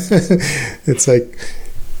 it's like,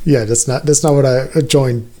 yeah, that's not what I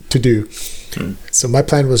joined to do. So my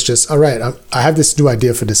plan was just, all right, I have this new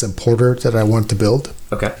idea for this importer that I want to build.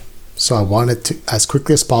 Okay. So I wanted to, as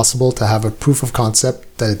quickly as possible, to have a proof of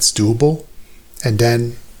concept that it's doable, and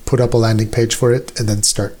then put up a landing page for it, and then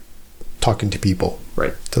start talking to people.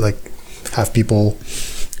 Right. To like have people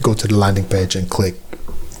go to the landing page and click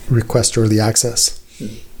request early access.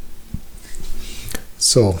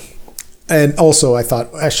 So, and also I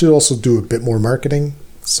thought I should also do a bit more marketing.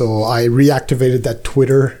 So I reactivated that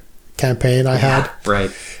Twitter campaign I had.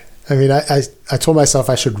 Right. I mean, I told myself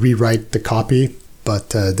I should rewrite the copy, but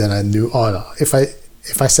then I knew, oh no, if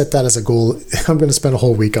I set that as a goal, I'm going to spend a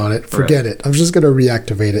whole week on it. Forget it. I'm just going to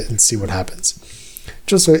reactivate it and see what happens.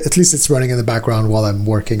 Just so at least it's running in the background while I'm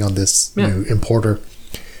working on this new importer.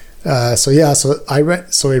 So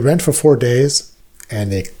it ran for 4 days,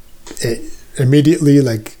 and it immediately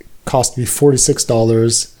like cost me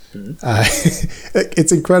 $46.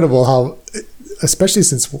 It's incredible how, especially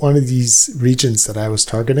since one of these regions that I was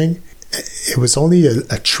targeting, it was only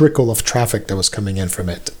a trickle of traffic that was coming in from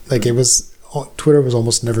it. Like Twitter was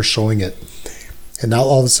almost never showing it. And now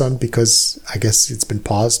all of a sudden, because I guess it's been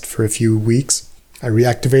paused for a few weeks, I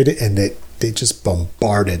reactivated, and they just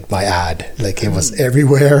bombarded my ad. Like it was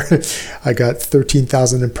everywhere. I got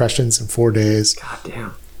 13,000 impressions in 4 days. God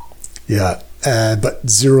damn. Yeah. But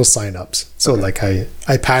 0 signups. So like I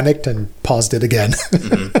panicked and paused it again.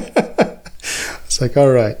 It's like,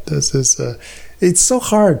 all right, this is, it's so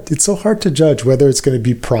hard. It's so hard to judge whether it's going to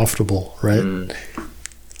be profitable, right?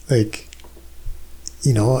 Like,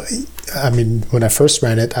 you know, I mean, when I first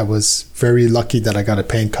ran it, I was very lucky that I got a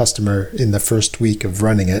paying customer in the first week of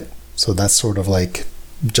running it. So that sort of like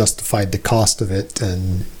justified the cost of it,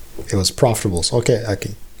 and it was profitable. So, okay, I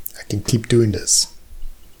can keep doing this.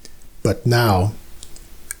 But now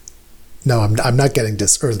I'm not getting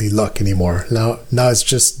this early luck anymore. Now it's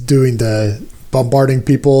just doing the bombarding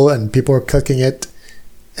people, and people are clicking it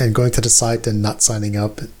and going to the site and not signing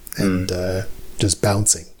up, and just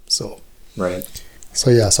bouncing. So right. So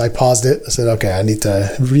yeah, so I paused it. I said, okay, I need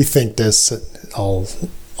to rethink this. I'll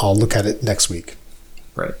look at it next week.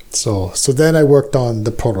 Right. So then I worked on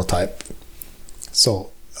the prototype.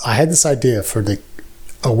 So I had this idea for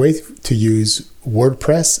a way to use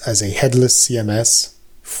WordPress as a headless CMS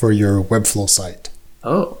for your Webflow site.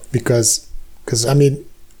 Oh. Because I mean,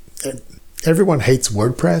 everyone hates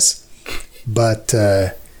WordPress, but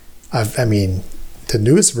I mean, the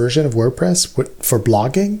newest version of WordPress for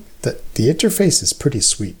blogging, the interface is pretty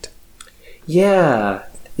sweet. Yeah.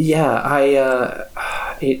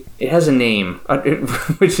 It has a name,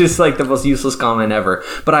 which is like the most useless comment ever.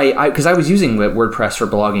 But because I was using WordPress for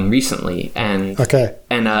blogging recently, and it's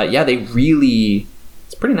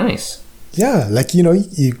pretty nice. Yeah, like, you know,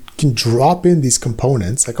 you can drop in these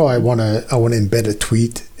components, like, oh, I want to embed a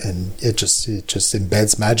tweet, and it just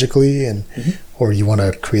embeds magically, and or you want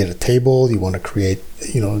to create a table, you want to create,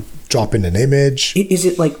 you know, drop in an image. Is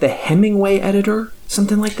it like the Hemingway editor?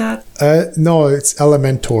 Something like that? No, it's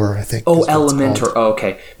Elementor, I think. Oh, Elementor. Oh,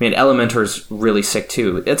 okay. Man, Elementor is really sick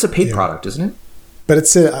too. It's a paid product, isn't it?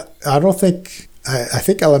 But I don't think, I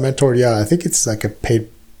think Elementor, yeah, I think it's like a paid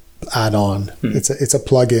add-on. Mm-hmm. It's a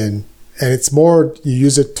plugin, and it's more, you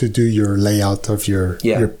use it to do your layout of your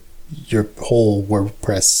whole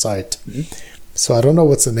WordPress site. Mm-hmm. So I don't know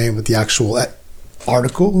what's the name of the actual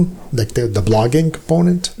article, like the blogging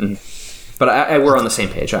component. Mm-hmm. But we're on the same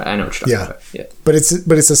page. I know what you're talking about. Yeah. But it's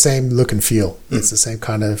the same look and feel. Mm-hmm. It's the same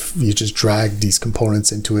kind of, you just drag these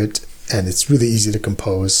components into it, and it's really easy to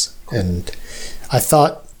compose. And I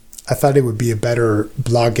thought it would be a better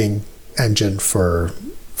blogging engine for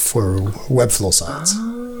Webflow sites.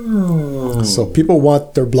 Oh. So people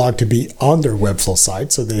want their blog to be on their Webflow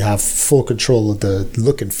site, so they have full control of the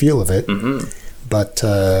look and feel of it. Mm-hmm. But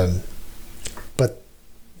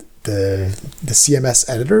the CMS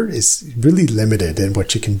editor is really limited in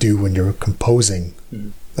what you can do when you're composing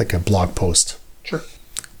like a blog post. Sure.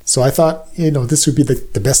 So I thought, this would be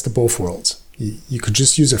the best of both worlds. You could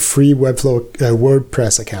just use a free Webflow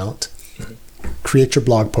WordPress account, create your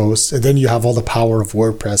blog posts, and then you have all the power of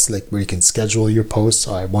WordPress, like where you can schedule your posts.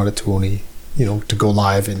 So I wanted to only, to go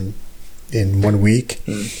live in 1 week.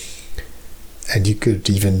 Mm. And you could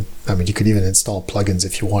even install plugins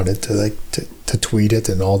if you wanted to tweet it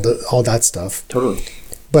and all that stuff. Totally.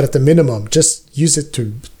 But at the minimum, just use it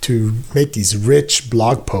to make these rich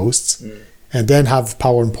blog posts, and then have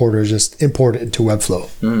Power Importer just import it into Webflow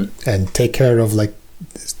and take care of like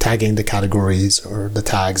tagging the categories or the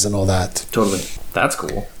tags and all that. Totally. That's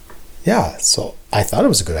cool. Yeah. So I thought it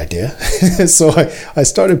was a good idea. So I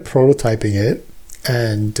started prototyping it,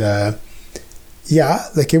 and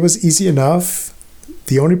it was easy enough.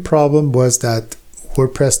 The only problem was that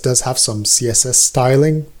WordPress does have some CSS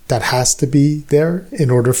styling that has to be there in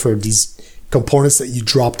order for these components that you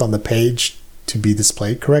dropped on the page to be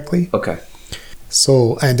displayed correctly. Okay.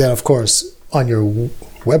 So, and then of course, on your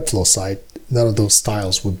Webflow site, none of those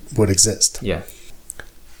styles would exist. Yeah.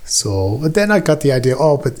 So then I got the idea,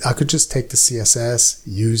 but I could just take the CSS,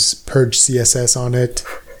 use Purge CSS on it,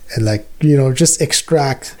 and just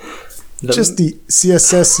extract just the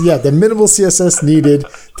CSS, the minimal CSS needed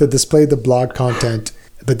to display the blog content,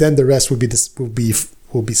 but then the rest will be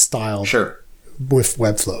styled with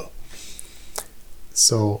Webflow.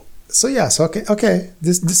 So okay.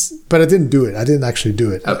 This, but I didn't do it. I didn't actually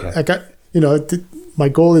do it. Okay. I got my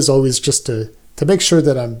goal is always just to make sure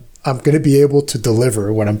that I'm going to be able to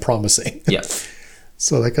deliver what I'm promising. Yeah.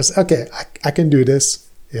 So I said, okay, I can do this.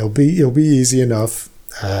 It'll be easy enough.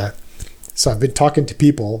 So I've been talking to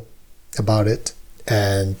people about it,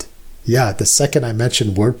 and the second I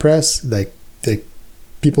mentioned WordPress, the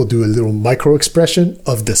people do a little micro expression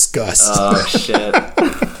of disgust. Oh shit.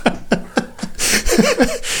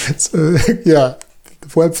 So the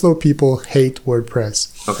Webflow people hate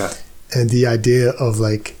WordPress. Okay. And the idea of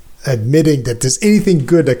admitting that there's anything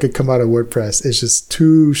good that could come out of WordPress is just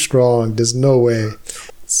too strong. There's no way.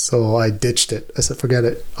 So I ditched it. I said, forget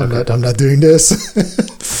it. I'm not doing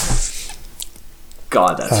this.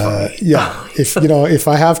 God, that's funny. If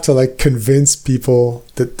I have to convince people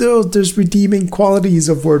that there's redeeming qualities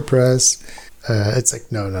of WordPress, it's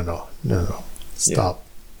like no, stop.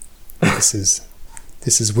 Yeah.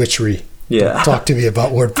 This is witchery. Yeah. Don't talk to me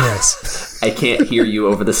about WordPress. I can't hear you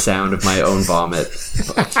over the sound of my own vomit.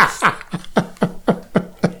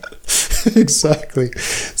 Exactly.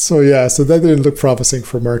 So that didn't look promising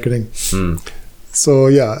for marketing. So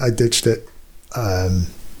I ditched it.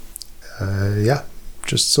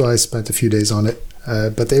 Just so I spent a few days on it,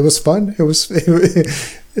 but it was fun. I was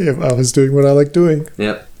doing what I like doing.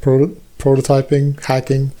 Yep. Prototyping,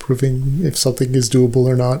 hacking, proving if something is doable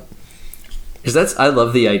or not. Because I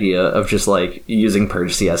love the idea of just using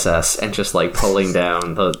Purge CSS and just pulling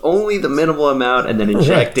down only the minimal amount and then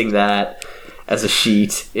injecting that as a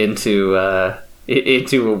sheet into a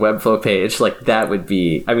Webflow page. That would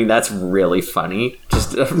be, that's really funny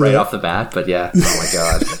just right off the bat. But oh my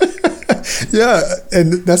god. Yeah,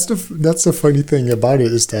 and that's the funny thing about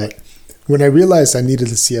it is that when I realized I needed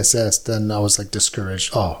the CSS, then I was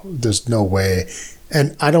discouraged. Oh, there's no way.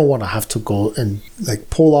 And I don't want to have to go and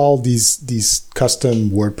pull all these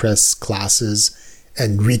custom WordPress classes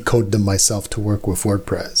and recode them myself to work with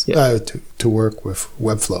WordPress, to work with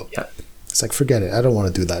Webflow. Yeah. It's forget it. I don't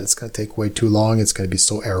want to do that. It's going to take way too long. It's going to be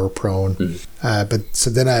so error prone. But so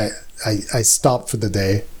then I stopped for the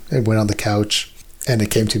day and went on the couch, and it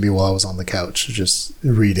came to me while I was on the couch just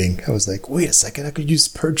reading. I was like, wait a second, I could use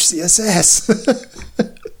Purge CSS.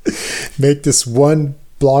 Make this one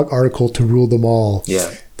blog article to rule them all.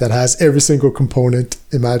 Yeah. That has every single component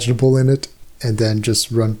imaginable in it, and then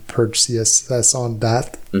just run Purge CSS on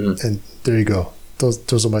that, and there you go.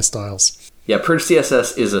 Those are my styles. Yeah, Purge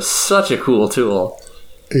CSS is such a cool tool.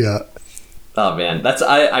 Yeah. Oh man,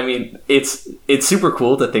 I mean, it's super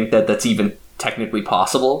cool to think that that's even technically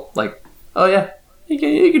possible. Like, oh yeah, you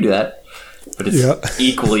can do that. But it's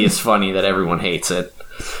equally as funny that everyone hates it.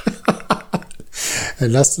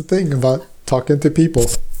 And that's the thing about talking to people.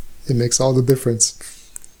 It makes all the difference.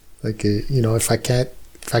 Like, if I can't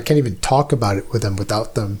even talk about it with them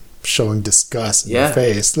without them showing disgust in their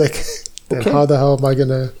face, like, then how the hell am I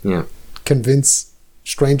gonna convince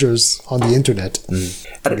strangers on the internet?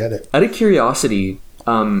 Forget it. Out of curiosity,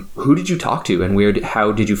 who did you talk to, and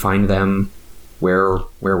how did you find them? Where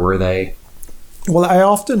were they? Well, I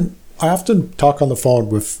often talk on the phone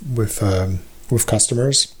with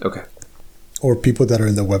customers. Okay. Or people that are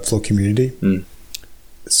in the Webflow community.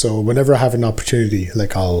 So whenever I have an opportunity,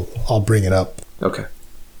 like I'll bring it up. Okay.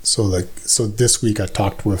 So this week I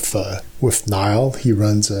talked with Niall. He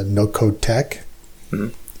runs a No Code Tech.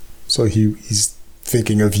 So he's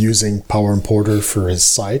thinking of using Power Importer for his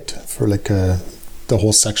site for like the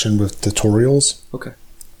whole section with tutorials. Okay.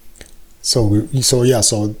 So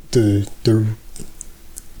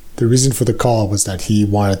the reason for the call was that he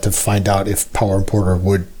wanted to find out if Power Importer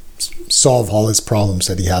would solve all his problems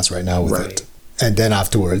that he has right now with it. And then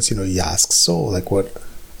afterwards, he asks, so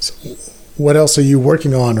what else are you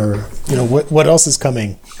working on, or what else is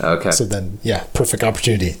coming? Okay. So then, perfect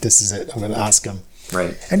opportunity. This is it. I'm going to ask him.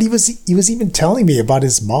 Right. And he was even telling me about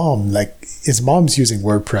his mom. Like, his mom's using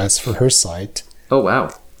WordPress for her site. Oh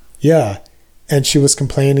wow. Yeah, and she was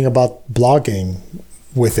complaining about blogging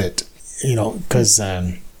with it.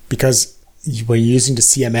 Because when you're using the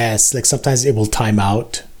CMS, like sometimes it will time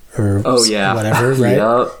out or whatever,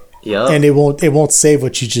 right? Yeah. And it won't save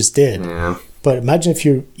what you just did. Yeah. But imagine if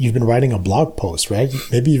you've been writing a blog post, right?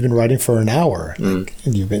 Maybe you've been writing for an hour, and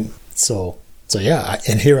you've been so yeah.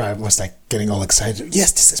 And here I was like getting all excited.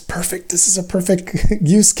 Yes, this is perfect. This is a perfect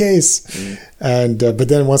use case. And but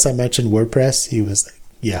then once I mentioned WordPress, he was like,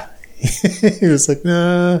 yeah. He was like,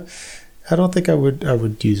 nah, I don't think I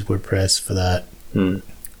would use WordPress for that.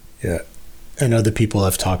 Yeah. And other people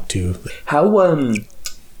I've talked to. How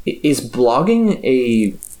is blogging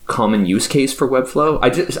a common use case for Webflow? I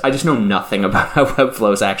just know nothing about how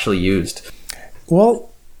Webflow is actually used.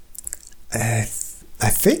 Well, I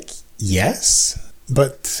think yes,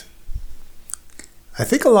 but I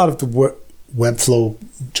think a lot of the Webflow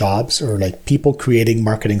jobs are like people creating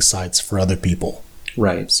marketing sites for other people.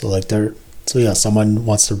 Right. So like someone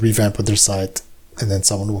wants to revamp their site, and then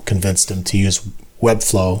someone will convince them to use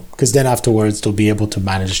Webflow, because then afterwards they'll be able to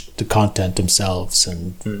manage the content themselves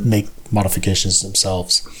and make modifications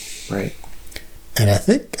themselves. Right. And I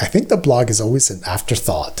think the blog is always an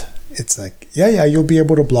afterthought. It's like, yeah, you'll be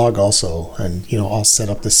able to blog also, and I'll set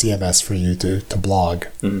up the CMS for you to blog.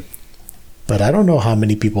 But I don't know how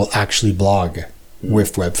many people actually blog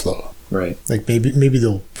with Webflow. Right. Like maybe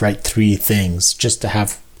they'll write 3 things just to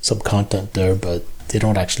have some content there, but they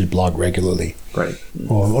don't actually blog regularly. Right.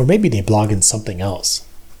 Or maybe they blog in something else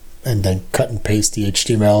and then cut and paste the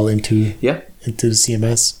HTML into the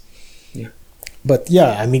CMS. Yeah. But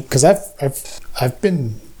yeah, I mean, because I've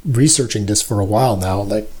been researching this for a while now.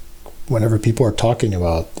 Like whenever people are talking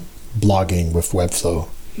about blogging with Webflow,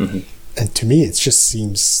 and to me, it just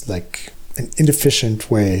seems like an inefficient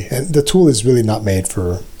way. And the tool is really not made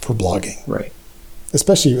for blogging. Right.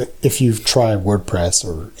 Especially if you've tried WordPress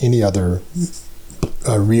or any other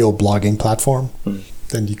a real blogging platform,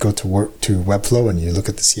 then you go to Webflow and you look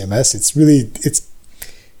at the CMS.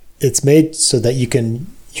 It's made so that you can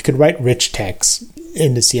write rich text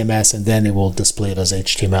in the CMS, and then it will display it as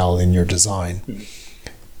HTML in your design.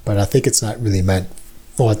 But I think it's not really meant.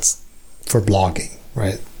 Well, it's for blogging,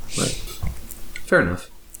 right? Right. Fair enough.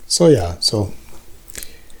 So yeah.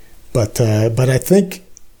 But I think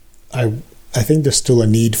there's still a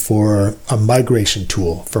need for a migration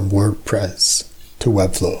tool from WordPress to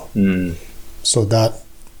Webflow. So that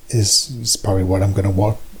is probably what I'm going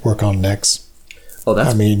to work on next. Oh,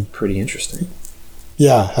 that's pretty interesting.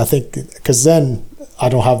 Yeah, I think because then I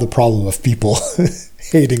don't have the problem of people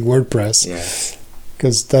hating WordPress. Yeah.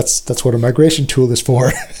 Because that's what a migration tool is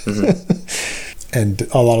for. And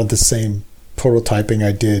a lot of the same prototyping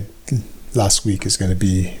I did last week is going to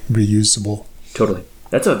be reusable. Totally.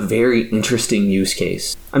 That's a very interesting use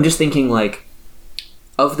case. I'm just thinking, like,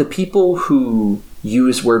 of the people who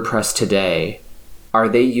use WordPress today, are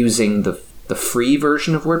they using the free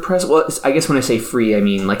version of WordPress? Well, I guess when I say free, I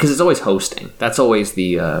mean, like, because it's always hosting. That's always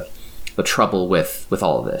the trouble with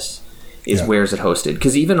all of this, is where is it hosted?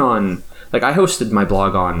 Because even on, like, I hosted my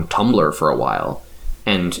blog on Tumblr for a while,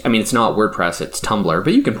 and, I mean, it's not WordPress, it's Tumblr,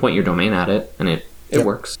 but you can point your domain at it, and it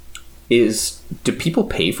works. Do people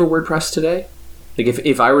pay for WordPress today? Like,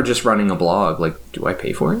 if I were just running a blog, like, do I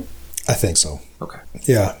pay for it? I think so. Okay.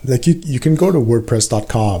 Yeah, like you can go to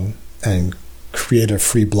WordPress.com and create a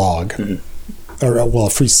free blog, or a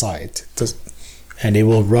free site, and it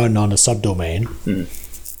will run on a subdomain.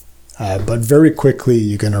 But very quickly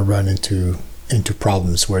you're going to run into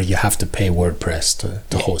problems where you have to pay WordPress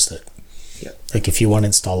to host it. Yeah. Like if you want to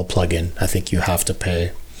install a plugin, I think you have to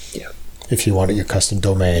pay. Yeah. If you want your custom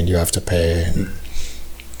domain, you have to pay.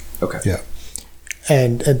 Okay. Yeah.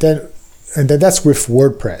 And then that's with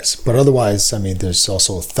WordPress. But otherwise, I mean, there's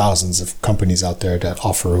also thousands of companies out there that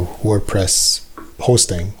offer WordPress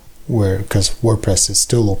hosting, because WordPress is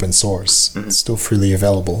still open source. It's still freely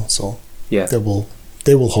available. So yeah,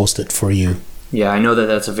 they will host it for you. Yeah, I know that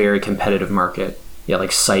that's a very competitive market. Yeah,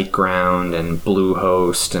 like SiteGround and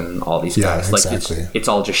Bluehost and all these guys. Exactly. Like it's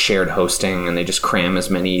all just shared hosting, and they just cram as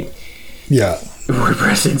many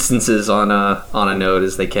WordPress instances on a node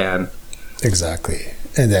as they can. Exactly.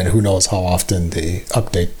 And then who knows how often they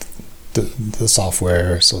update the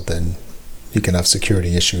software, so then you can have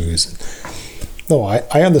security issues. No,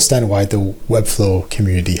 I understand why the Webflow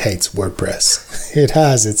community hates WordPress. It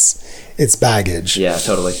has its baggage. Yeah,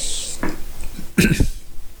 totally.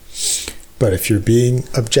 But if you're being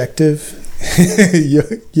objective,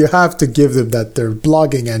 you have to give them that their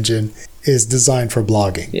blogging engine is designed for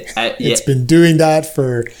blogging. It's been doing that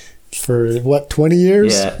for what, 20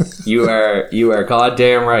 years? Yeah, you are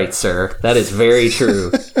goddamn right, sir. That is very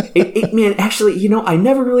true. Man, actually, I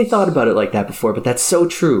never really thought about it like that before, but that's so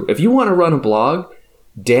true. If you want to run a blog,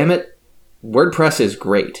 damn it, WordPress is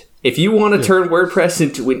great. If you want to turn WordPress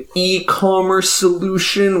into an e-commerce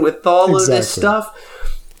solution with all of this stuff,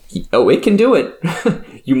 it can do it.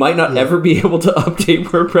 You might not ever be able to update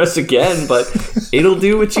WordPress again, but it'll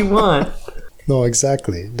do what you want. No,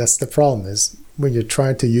 exactly. That's the problem, is when you're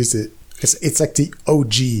trying to use it, it's like the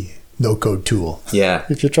OG no-code tool. Yeah.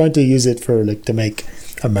 If you're trying to use it for to make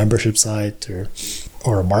a membership site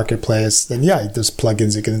or a marketplace, then there's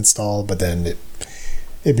plugins you can install, but then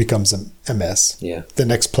it becomes a mess. Yeah. The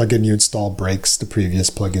next plugin you install breaks the previous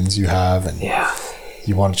plugins you have, and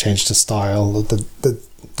you want to change the style, the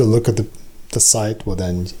look of the site. Well,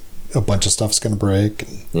 then a bunch of stuff's going to break.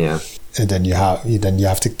 And then you have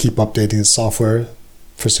to keep updating the software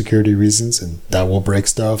for security reasons, and that will break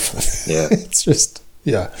stuff. Yeah. It's just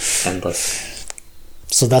endless.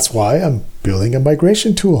 So that's why I'm building a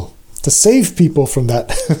migration tool to save people from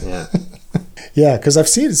that. Yeah, because I've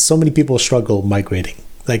seen so many people struggle migrating.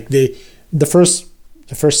 Like the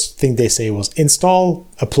first thing they say was install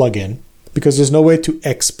a plugin, because there's no way to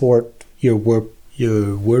export your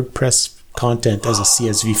WordPress content as a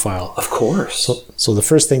CSV file. Of course. So the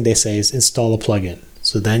first thing they say is install a plugin.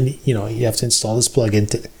 So then you have to install this plugin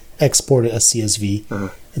to export it as CSV,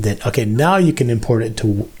 and then now you can import it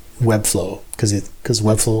into Webflow, because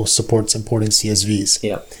Webflow supports importing CSVs.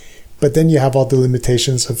 Yeah. But then you have all the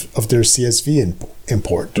limitations of their CSV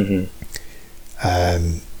import.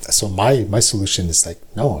 So my solution is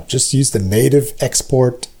no, just use the native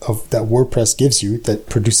export that WordPress gives you that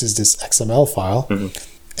produces this XML file.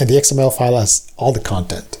 And the XML file has all the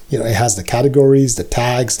content. It has the categories, the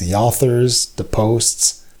tags, the authors, the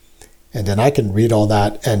posts. And then I can read all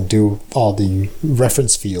that and do all the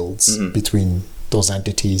reference fields between those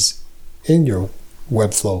entities in your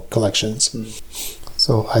Webflow collections.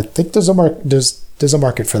 So I think there's a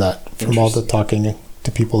market for that from all the talking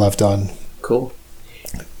to people I've done. Cool.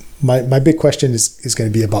 My big question is going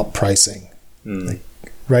to be about pricing.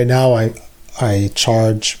 Right now I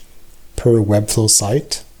charge per Webflow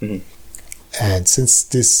site, and since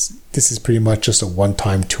this is pretty much just a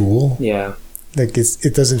one-time tool,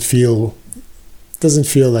 it doesn't feel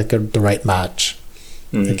like the right match.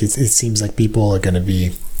 It seems like people are going to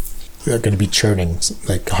be churning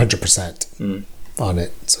 100% on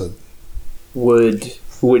it. So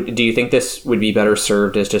do you think this would be better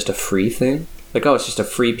served as just a free thing? It's just a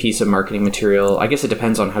free piece of marketing material. I guess it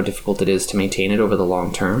depends on how difficult it is to maintain it over the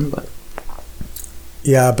long term, but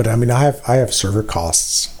but I mean, I have server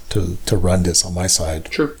costs to run this on my side.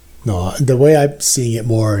 True. No, the way I'm seeing it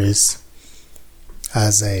more is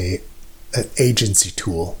as an agency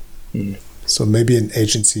tool. So maybe an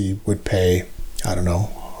agency would pay, I don't know,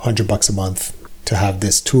 $100 a month to have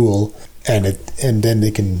this tool, and then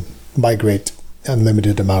they can migrate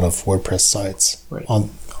unlimited amount of WordPress sites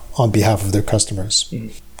on behalf of their customers.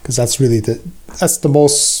 Because that's really that's the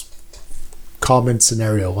most common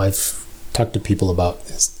scenario I've talked to people about,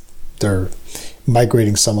 is they're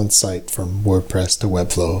migrating someone's site from WordPress to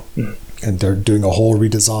Webflow, and they're doing a whole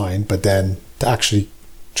redesign, but then to actually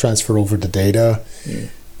transfer over the data,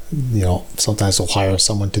 sometimes they'll hire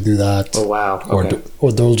someone to do that. Oh wow. Okay.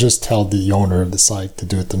 Or they'll just tell the owner of the site to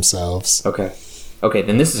do it themselves. Okay. Okay,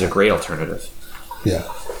 then this is a great alternative.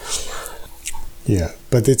 Yeah. Yeah,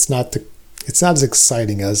 but it's not as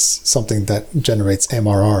exciting as something that generates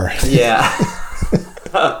MRR. Yeah.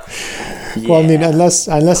 Well, I mean, unless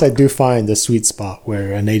I do find the sweet spot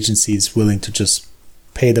where an agency is willing to just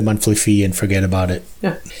pay the monthly fee and forget about it.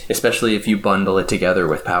 Yeah, especially if you bundle it together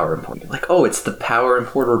with Power Importer. Like, oh, it's the Power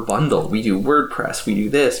Importer bundle. We do WordPress, we do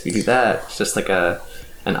this, we do that. It's just like an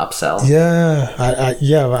upsell. Yeah,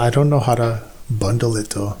 I don't know how to bundle it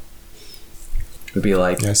though. It'd be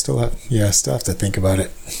like, I still have to think about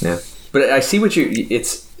it. Yeah, but I see what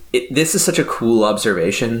this is such a cool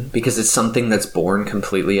observation because it's something that's born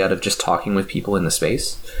completely out of just talking with people in the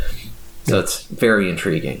space. So it's very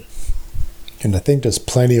intriguing. And I think there's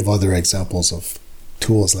plenty of other examples of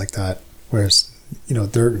tools like that, whereas,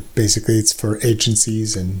 it's for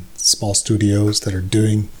agencies and small studios that are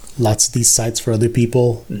doing lots of these sites for other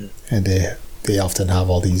people, and they often have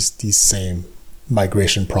all these same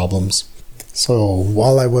migration problems. So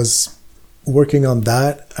while I was working on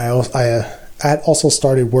that, I had also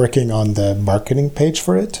started working on the marketing page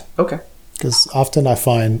for it. Okay. Because often I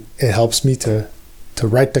find it helps me to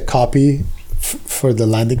write the copy for the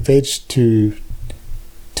landing page to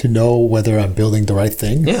know whether I'm building the right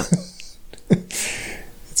thing. Yeah.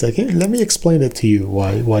 It's like, hey, let me explain it to you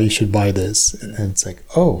why you should buy this. And it's like,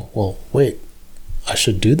 oh, well, wait, I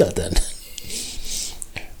should do that then.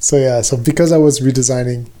 So because I was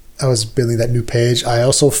building that new page, I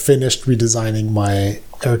also finished redesigning my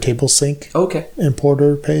Airtable Sync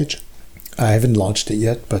importer page. I haven't launched it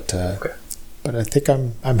yet, but I think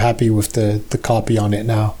I'm happy with the copy on it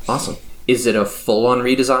now. Awesome. Is it a full-on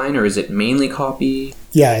redesign or is it mainly copy?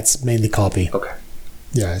 Yeah, it's mainly copy. Okay.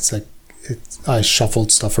 Yeah, it's like I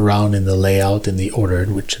shuffled stuff around in the layout in the order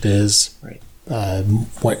in which it is. Right.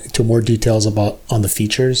 Went to more details on the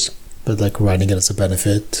features, but like writing it as a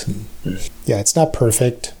benefit. Yeah, it's not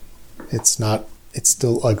perfect. It's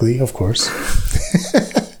still ugly, of course.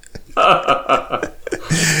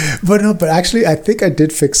 But actually, I think I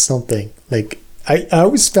did fix something. Like, I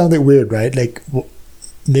always found it weird, right? Like,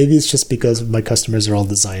 maybe it's just because my customers are all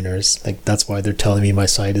designers. Like, that's why they're telling me my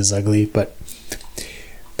site is ugly. But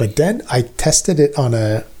then I tested it on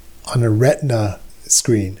a Retina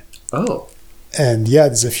screen. Oh. And yeah,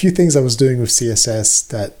 there's a few things I was doing with CSS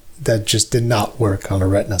that just did not work on a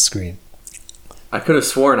Retina screen. I could have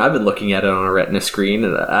sworn I've been looking at it on a Retina screen,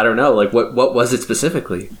 and I don't know, like what was it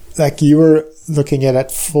specifically? Like you were looking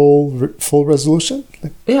at full resolution?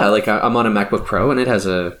 Yeah, like I'm on a MacBook Pro, and it has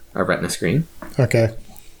a Retina screen. Okay.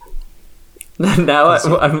 Now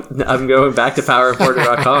I'm going back to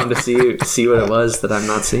PowerImporter.com to see what it was that I'm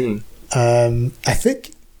not seeing. I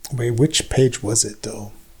think. Wait, which page was it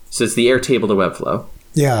though? So it's the Airtable to Webflow.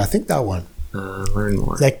 Yeah, I think that one. Learn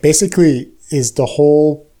more. Like basically, is the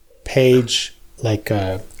whole page like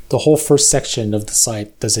the whole first section of the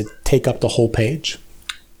site? Does it take up the whole page?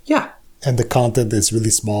 Yeah. And the content is really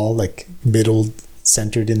small, like middle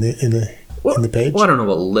centered in the page. Well, I don't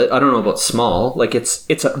know about small. Like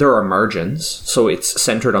there are margins, so it's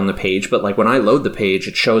centered on the page. But like when I load the page,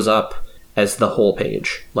 it shows up as the whole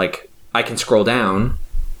page. Like I can scroll down,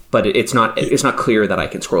 but it's not clear that I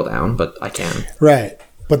can scroll down, but I can. Right,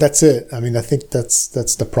 but that's it. I mean, I think that's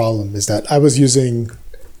the problem is that I was using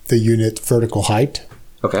the unit vertical height.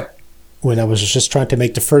 Okay. When I was just trying to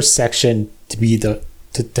make the first section to be to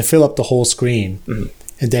fill up the whole screen,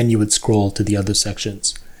 and then you would scroll to the other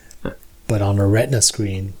sections. But on a Retina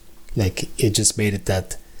screen, like it just made it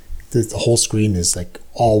that the whole screen is like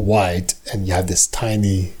all white, and you have this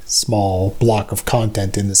tiny, small block of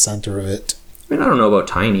content in the center of it. I mean, I don't know about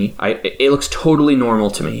tiny. It looks totally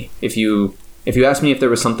normal to me. If you asked me if there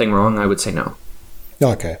was something wrong, I would say no.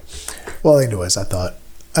 Okay. Well, anyways, I thought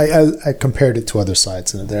I compared it to other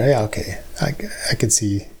sites, and I could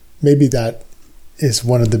see maybe that is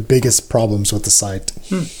one of the biggest problems with the site.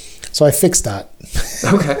 So I fixed that.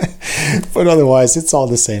 Okay. But otherwise, it's all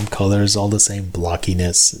the same colors, all the same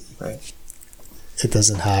blockiness. Right. It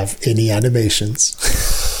doesn't have any animations.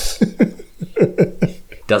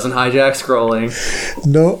 Doesn't hijack scrolling.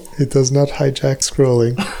 No, it does not hijack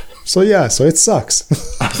scrolling. So it sucks.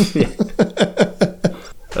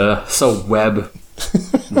 So web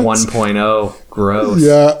 1.0, gross.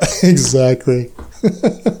 Yeah, exactly.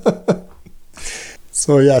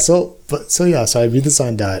 So I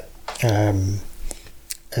redesigned that.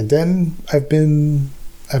 And then I've been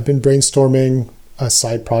brainstorming a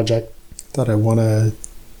side project that I want to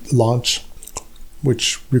launch,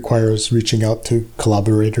 which requires reaching out to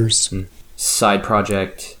collaborators. Side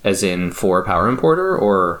project as in for Power Importer,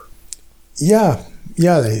 or? Yeah,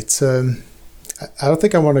 it's I don't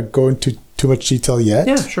think I want to go into too much detail yet.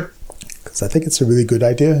 Yeah, sure. because I think it's a really good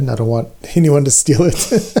idea, and I don't want anyone to steal it.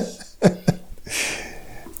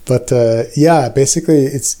 But yeah, basically,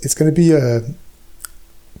 it's going to be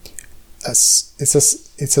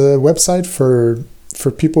it's a website for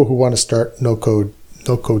people who want to start no code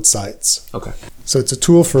sites. Okay. So it's a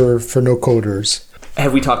tool for no coders.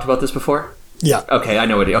 Have we talked about this before? Yeah. Okay, I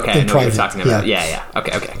know what. Okay, I know what you're talking about. Yeah.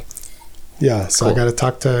 Okay. Yeah. So cool. I got to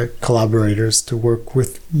talk to collaborators to work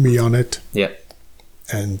with me on it. Yeah.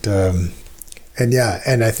 And yeah,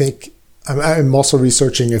 and I think I'm also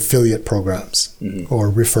researching affiliate programs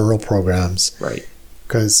or referral programs. Right.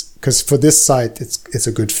 Because for this site, it's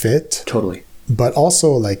a good fit. Totally. But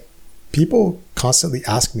also, like, people constantly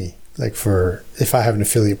ask me, like, for if I have an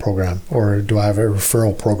affiliate program or do I have a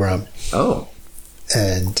referral program. Oh.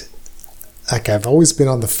 And like, I've always been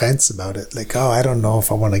on the fence about it. Like, oh, I don't know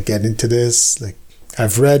if I want to get into this. Like,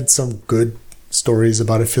 I've read some good stories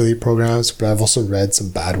about affiliate programs, but I've also read some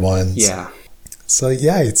bad ones. Yeah. So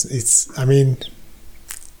yeah, it's. I mean,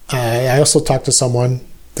 I also talked to someone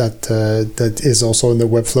that is also in the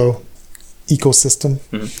Webflow ecosystem.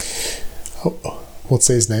 Won't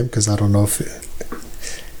say his name because I don't know if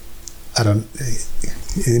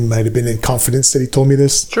it might have been in confidence that he told me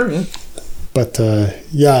this. Sure. Yeah. But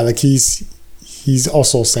yeah, like he's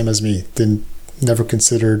also same as me. Never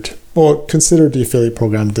considered the affiliate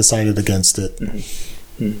program, decided against it.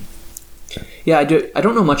 Yeah, I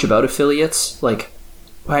don't know much about affiliates. Like,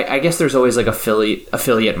 I guess there's always like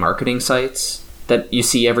affiliate marketing sites that you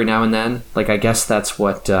see every now and then. Like, I guess that's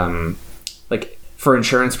what like, for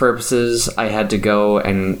insurance purposes, I had to go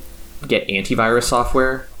and get antivirus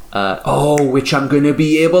software. Which I'm going to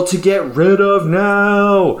be able to get rid of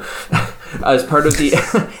now. As part of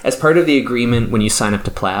the agreement when you sign up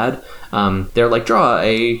to Plaid, they're like,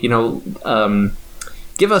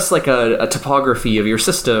 give us like a topography of your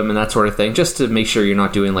system and that sort of thing, just to make sure you're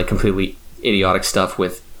not doing like completely idiotic stuff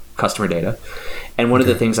with customer data. And one of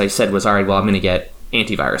the things I said was, all right, well, I'm going to get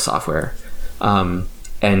antivirus software.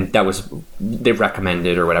 And that was, they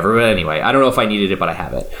recommended or whatever. But anyway, I don't know if I needed it, but I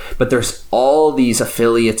have it. But there's all these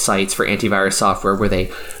affiliate sites for antivirus software where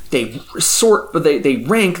they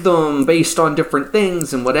rank them based on different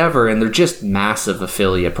things and whatever. And they're just massive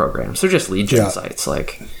affiliate programs. They're just lead gen sites.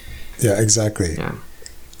 Like, yeah, exactly. Yeah.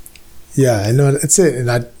 Yeah, I know. It's it.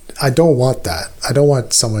 And I don't want that. I don't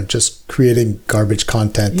want someone just creating garbage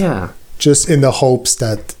content. Yeah. Just in the hopes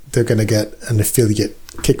that they're going to get an affiliate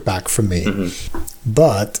kickback from me.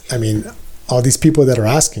 But I mean, all these people that are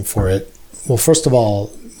asking for it, well, first of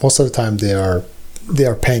all, most of the time they are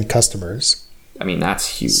paying customers. I mean,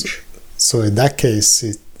 that's huge. So in that case,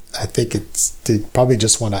 I think they probably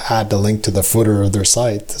just want to add the link to the footer of their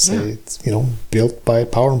site to say it's built by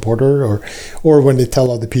Power Importer, or when they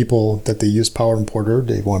tell other people that they use Power Importer,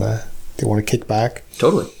 they want to kick back.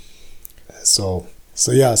 Totally. So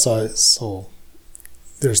there's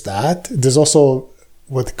that. There's also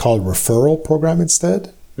what they call referral program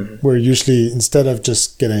instead, where usually instead of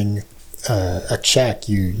just getting a check,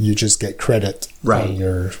 you just get credit on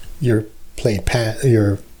your paid plan.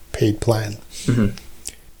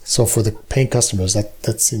 So for the paying customers,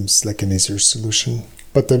 that seems like an easier solution.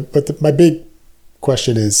 But my big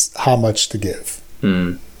question is how much to give.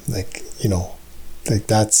 Like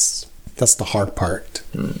that's the hard part.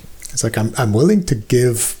 It's like I'm willing to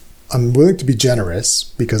give. I'm willing to be generous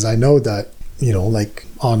because I know that like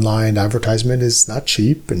online advertisement is not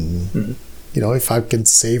cheap, and if I can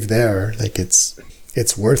save there, like it's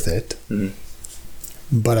worth it.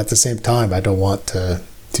 But at the same time, I don't want to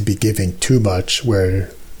be giving too much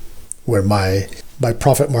where my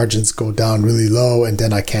profit margins go down really low, and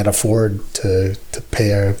then I can't afford to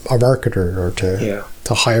pay a marketer or to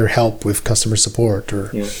hire help with customer support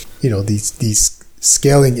or these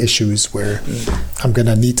scaling issues where I'm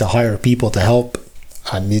gonna need to hire people to help.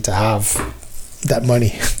 I need to have that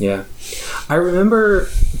money. Yeah, I remember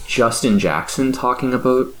Justin Jackson talking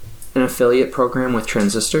about an affiliate program with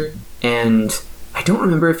Transistor, and I don't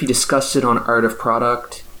remember if he discussed it on Art of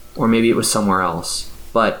Product or maybe it was somewhere else,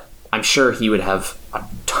 but I'm sure he would have a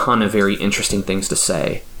ton of very interesting things to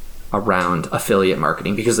say around affiliate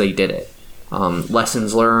marketing because they did it.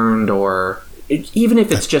 Lessons learned, or even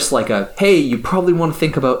if it's just like hey, you probably want to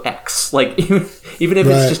think about X. Like, even if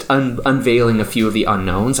it's just unveiling a few of the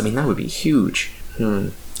unknowns, I mean, that would be huge.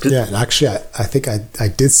 Yeah, and actually, I think I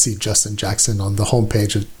did see Justin Jackson on the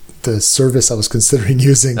homepage of the service I was considering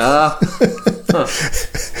using.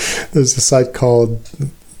 There's a site called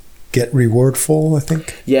Get Rewardful, I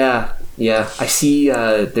think. Yeah. I see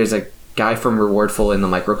there's a guy from Rewardful in the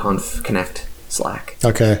MicroConf Connect Slack.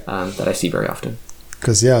 Okay. That I see very often.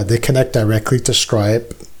 Because, they connect directly to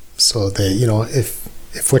Stripe. So they,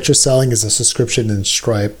 if what you're selling is a subscription in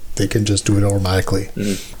Stripe, they can just do it automatically.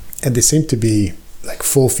 And they seem to be like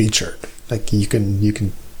full featured. Like you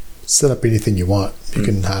can set up anything you want. You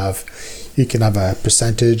can have a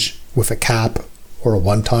percentage with a cap or a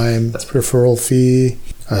one-time referral fee.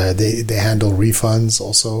 They handle refunds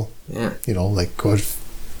also. Yeah. Like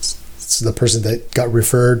so the person that got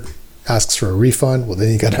referred asks for a refund. Well,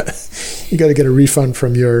 then you gotta get a refund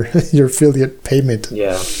from your affiliate payment.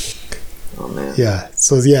 Yeah. Oh man. Yeah.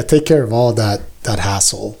 So yeah, take care of all that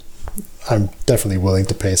hassle. I'm definitely willing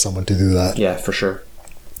to pay someone to do that. Yeah, for sure.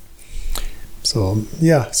 So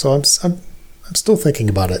yeah. So I'm still thinking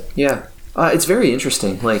about it. Yeah. It's very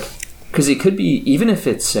interesting. Like, because it could be even if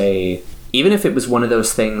it was one of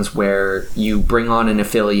those things where you bring on an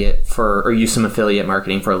affiliate or use some affiliate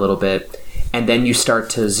marketing for a little bit, and then you start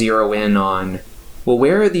to zero in on, well,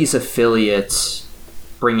 where are these affiliates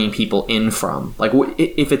bringing people in from? Like,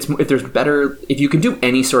 if you can do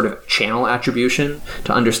any sort of channel attribution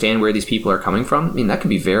to understand where these people are coming from, I mean, that can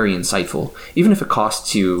be very insightful. Even if it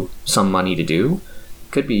costs you some money to do,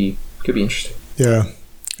 could be interesting. Yeah.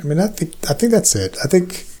 I mean, I think that's it. I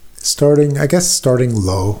think starting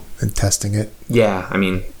low and testing it. Yeah, I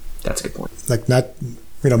mean, that's a good point. Like not,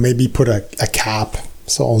 maybe put a cap,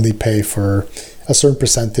 so only pay for a certain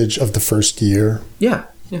percentage of the first year. Yeah.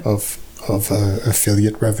 Of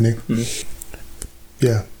affiliate revenue.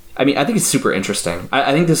 Yeah. I mean, I think it's super interesting.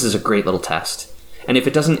 I think this is a great little test. And if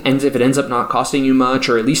it ends up not costing you much,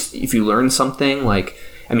 or at least if you learn something, like,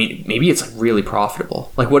 I mean, maybe it's like really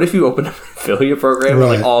profitable. Like, what if you open an affiliate program and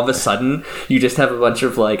like all of a sudden you just have a bunch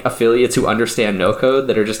of like affiliates who understand no code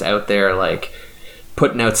that are just out there like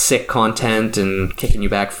putting out sick content and kicking you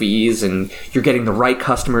back fees, and you're getting the right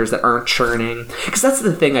customers that aren't churning. Because that's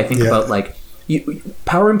the thing I think about, like,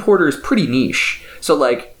 Power Importer is pretty niche. So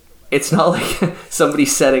like, it's not like somebody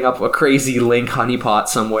setting up a crazy link honeypot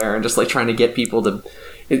somewhere and just like trying to get people to.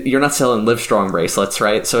 You're not selling Livestrong bracelets,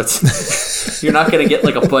 right? So it's you're not going to get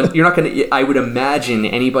like a bunch. You're not going to. I would imagine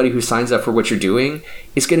anybody who signs up for what you're doing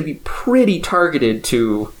is going to be pretty targeted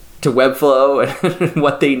to Webflow and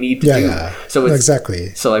what they need to do. Yeah. So it's,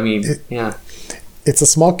 exactly. So I mean, it's a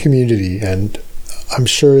small community, and I'm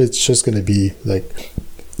sure it's just going to be like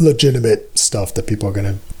legitimate stuff that people are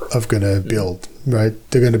going to build. Right?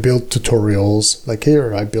 They're going to build tutorials. Like,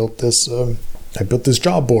 here, I built this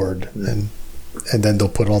job board, and then they'll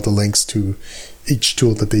put all the links to each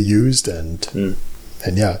tool that they used, and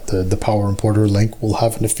yeah, the Power Importer link will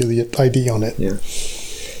have an affiliate ID on it. Yeah.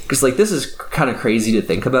 Because like, this is kind of crazy to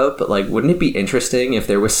think about, but like, wouldn't it be interesting if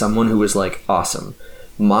there was someone who was like, awesome,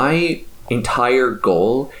 my entire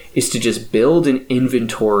goal is to just build an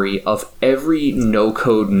inventory of every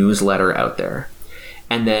no-code newsletter out there.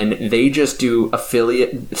 And then they just do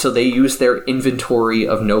affiliate, so they use their inventory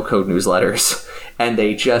of no-code newsletters, and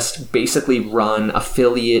they just basically run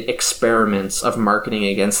affiliate experiments of marketing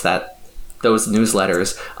against those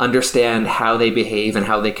newsletters, understand how they behave and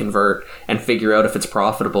how they convert, and figure out if it's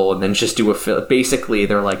profitable, and then just do basically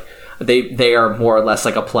they're like, they are more or less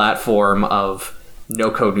like a platform of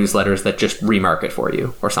no-code newsletters that just remarket for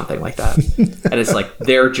you or something like that. And it's like,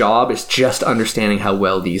 their job is just understanding how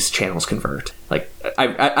well these channels convert. Like,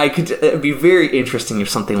 it'd be very interesting if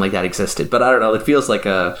something like that existed, but I don't know, it feels like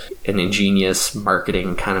an ingenious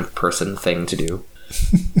marketing kind of person thing to do.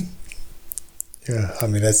 Yeah, I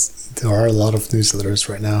mean, there are a lot of newsletters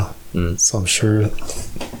right now, so I'm sure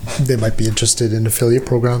they might be interested in affiliate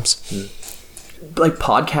programs. Like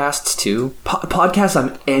podcasts too. Podcasts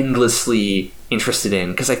I'm endlessly interested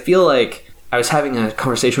in, because I feel like I was having a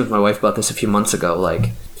conversation with my wife about this a few months ago.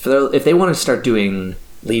 Like, if they want to start doing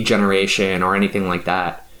lead generation or anything like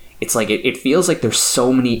that, it's like it feels like there's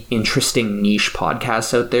so many interesting niche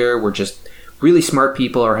podcasts out there where just really smart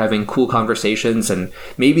people are having cool conversations, and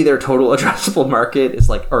maybe their total addressable market is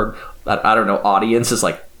like, or I don't know, audience is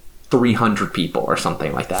like 300 people or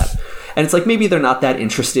something like that. And it's like, maybe they're not that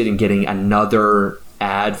interested in getting another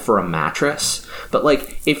ad for a mattress, but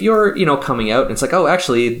like, if you're, coming out and it's like, oh,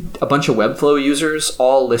 actually a bunch of Webflow users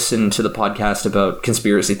all listen to the podcast about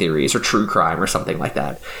conspiracy theories or true crime or something like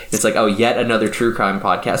that. It's like, oh, yet another true crime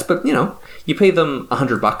podcast, but you pay them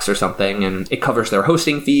 $100 or something, and it covers their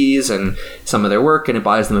hosting fees and some of their work, and it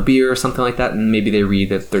buys them a beer or something like that, and maybe they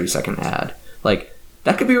read a 30-second ad. Like,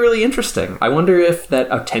 that could be really interesting. I wonder if that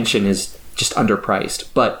attention is just underpriced,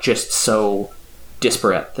 but just so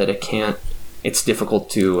disparate that it's difficult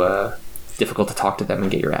to talk to them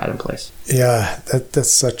and get your ad in place. Yeah, that's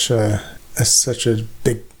such a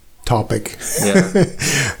big topic. Yeah.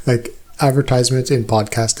 Like, advertisement in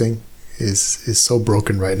podcasting is so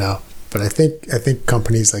broken right now. But I think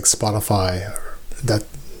companies like Spotify, that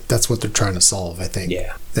that's what they're trying to solve, I think.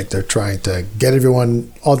 Yeah. Like they're trying to get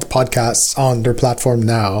everyone, all the podcasts on their platform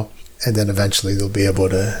now, and then eventually they'll be able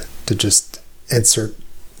to just insert,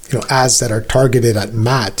 ads that are targeted at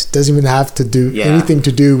Matt. Doesn't even have to do anything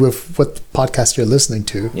to do with what podcast you're listening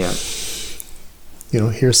to. Yeah.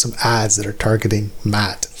 Here's some ads that are targeting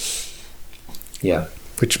Matt. Yeah.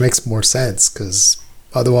 Which makes more sense, because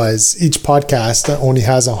otherwise each podcast that only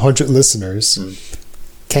has 100 listeners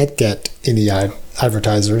can't get any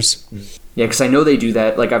advertisers. Yeah, because I know they do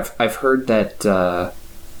that. Like I've heard that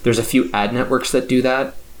there's a few ad networks that do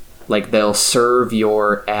that. Like they'll serve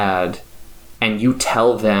your ad and you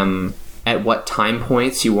tell them at what time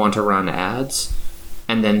points you want to run ads,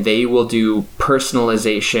 and then they will do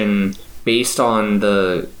personalization based on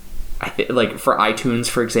like for iTunes,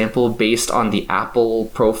 for example, based on the Apple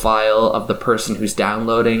profile of the person who's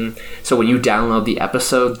downloading. So when you download the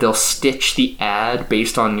episode, they'll stitch the ad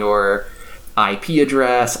based on your IP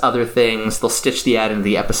address, other things. They'll stitch the ad into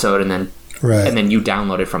the episode, and then you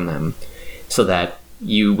download it from them, so that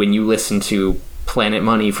when you listen to Planet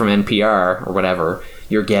Money from NPR or whatever,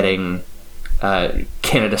 you're getting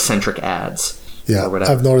Canada-centric ads. Yeah, or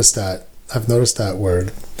whatever. I've noticed that where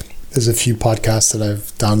there's a few podcasts that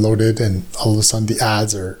I've downloaded, and all of a sudden the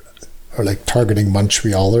ads are like targeting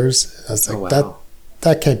Montrealers. I was like,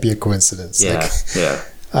 that can't be a coincidence. Yeah, yeah.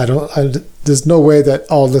 There's no way that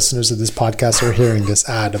all listeners of this podcast are hearing this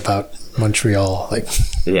ad about Montreal. Like,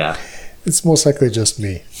 yeah, it's most likely just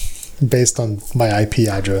me, based on my IP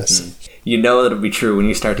address. You know that'll be true when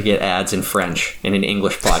you start to get ads in French in an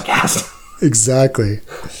English podcast. Exactly.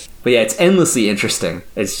 But yeah, it's endlessly interesting.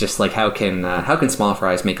 It's just like how can Small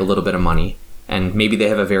Fries make a little bit of money, and maybe they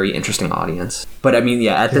have a very interesting audience. But I mean,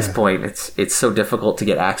 at this point, it's so difficult to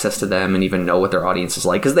get access to them and even know what their audience is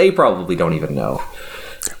like, because they probably don't even know.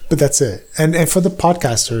 But that's it. And for the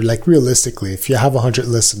podcaster, like realistically, if you have 100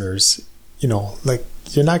 listeners, like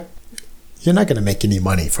you're not going to make any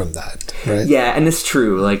money from that, right? Yeah, and it's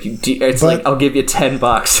true. Like like I'll give you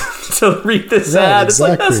 $10 to read this ad. It's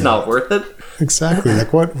like, that's not worth it. Exactly.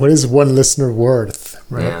 Like what is one listener worth,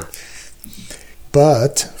 right? Yeah.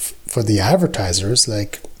 But for the advertisers,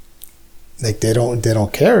 like they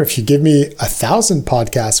don't care if you give me 1,000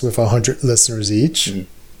 podcasts with 100 listeners each.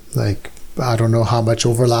 Like, I don't know how much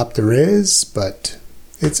overlap there is, but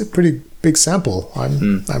it's a pretty big sample.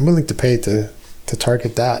 I'm willing to pay to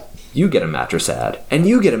target that. You get a mattress ad, and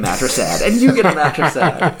you get a mattress ad, and you get a mattress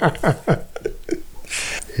ad.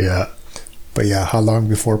 Yeah. But yeah, how long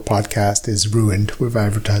before podcast is ruined with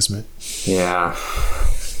advertisement? Yeah.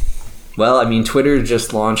 Well, I mean, Twitter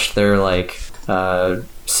just launched their pay to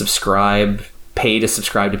subscribe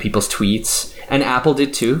to people's tweets, and Apple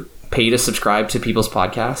did too. Pay to subscribe to people's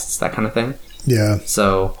podcasts, that kind of thing. Yeah.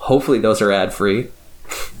 So hopefully those are ad free.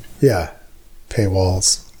 Yeah.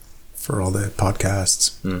 Paywalls for all the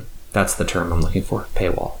podcasts. That's the term I'm looking for.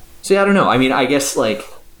 Paywall. So yeah, I don't know. I mean, I guess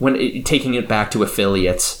taking it back to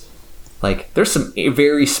affiliates, like there's some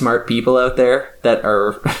very smart people out there that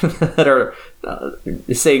are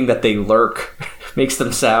saying that they lurk. Makes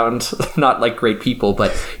them sound not like great people,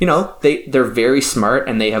 but they're very smart,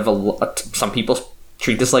 and they have some people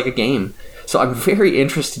treat this like a game. So I'm very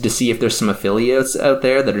interested to see if there's some affiliates out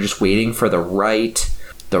there that are just waiting for the right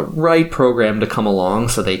program to come along,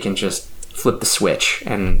 so they can just flip the switch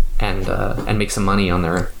and make some money on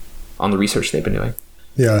the research they've been doing.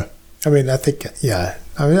 Yeah, I think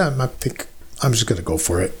I'm just gonna go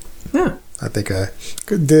for it. Yeah, I think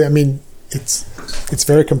it's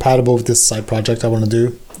very compatible with this side project I want to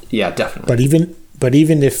do. Yeah, definitely. But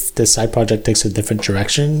even if the side project takes a different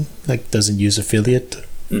direction, like doesn't use affiliate,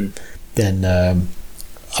 then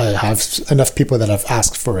I have enough people that have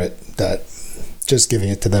asked for it that just giving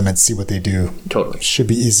it to them and see what they do should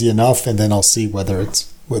be easy enough, and then I'll see whether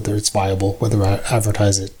it's viable, whether I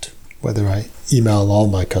advertise it, whether I email all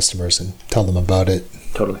my customers and tell them about it.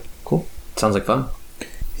 Totally. Cool. Sounds like fun.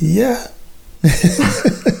 Yeah.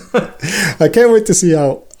 I can't wait to see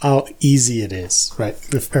how easy it is, right?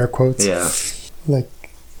 With air quotes. Yeah. Like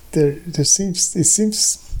it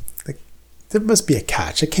seems like there must be a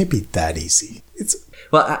catch. It can't be that easy.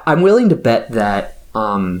 I'm willing to bet that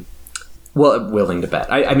willing to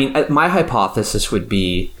bet. I mean, my hypothesis would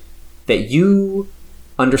be that you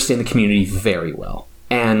understand the community very well.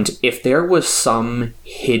 And if there was some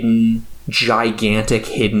gigantic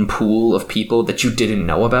hidden pool of people that you didn't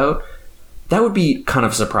know about, that would be kind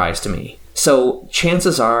of a surprise to me. So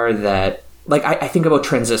chances are that, like, I think about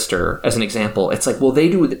Transistor as an example. It's like, well, they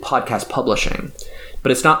do the podcast publishing,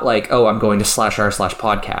 but it's not like, oh, I'm going to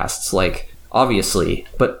 /r/podcasts, like, obviously.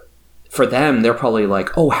 But for them, they're probably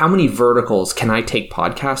like, oh, how many verticals can I take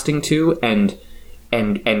podcasting to and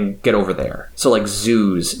and get over there. So like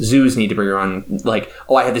zoos need to be run like,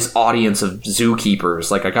 oh, I have this audience of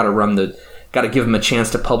zookeepers. Like I got to give them a chance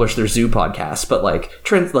to publish their zoo podcast. But like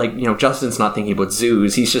Trent, like, you know, Justin's not thinking about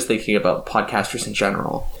zoos. He's just thinking about podcasters in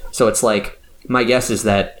general. So it's like, my guess is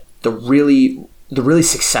that the really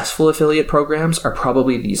successful affiliate programs are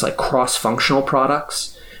probably these like cross-functional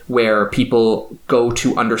products where people go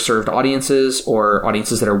to underserved audiences or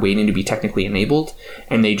audiences that are waiting to be technically enabled,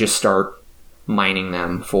 and they just start mining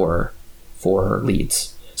them for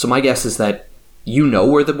leads. So my guess is that you know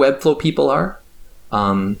where the Webflow people are,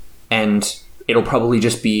 and it'll probably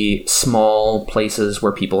just be small places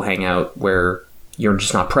where people hang out where you're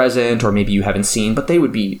just not present, or maybe you haven't seen, but they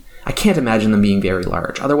would be, I can't imagine them being very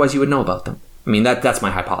large. Otherwise you would know about them. I mean, that's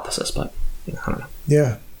my hypothesis, but you know, I don't know.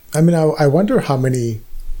 Yeah. I mean, I wonder how many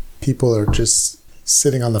people are just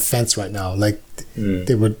sitting on the fence right now. Like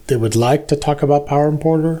they would like to talk about Power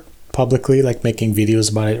Importer publicly, like making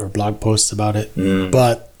videos about it or blog posts about it.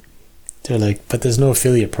 But they're like, but there's no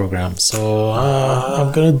affiliate program. So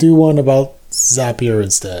I'm going to do one about Zapier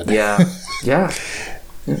instead. Yeah. Yeah.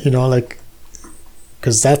 You know, like,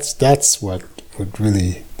 because that's what would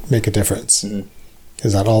really make a difference.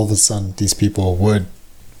 Is that all of a sudden these people would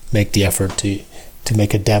make the effort to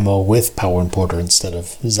make a demo with Power Importer instead of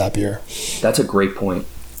Zapier. That's a great point.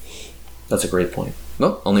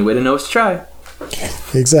 Well, only way to know is to try.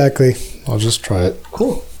 Exactly. I'll just try it.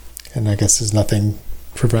 Cool. And I guess there's nothing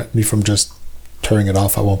prevent me from just turning it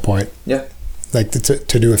off at one point. Yeah. Like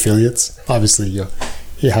to do affiliates, obviously you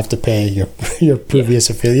have to pay your previous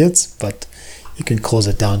affiliates, but you can close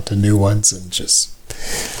it down to new ones and just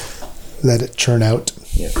let it churn out.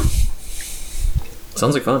 Yeah.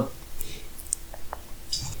 Sounds like fun.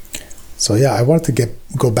 So yeah, I wanted to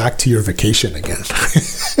go back to your vacation again.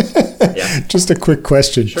 Yeah. Just a quick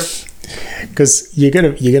question. Sure. Because you're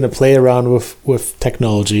gonna play around with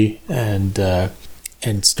technology and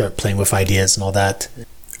start playing with ideas and all that.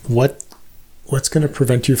 What's gonna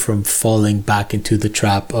prevent you from falling back into the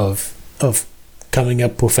trap of coming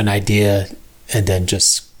up with an idea and then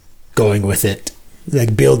just going with it,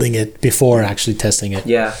 like building it before actually testing it?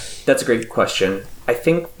 Yeah, that's a great question. I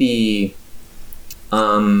think the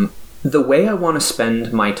way I want to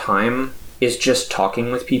spend my time is just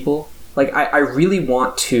talking with people. Like I really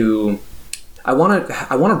want to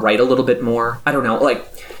write a little bit more. I don't know, like,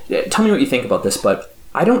 tell me what you think about this, but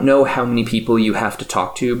I don't know how many people you have to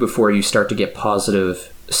talk to before you start to get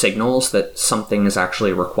positive signals that something is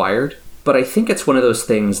actually required. But I think it's one of those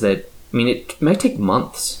things that, I mean, it might take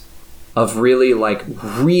months of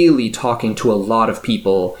really talking to a lot of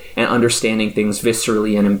people and understanding things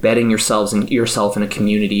viscerally and embedding yourself in a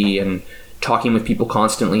community and talking with people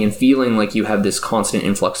constantly and feeling like you have this constant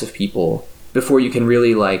influx of people before you can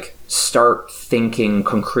really like start thinking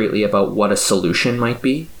concretely about what a solution might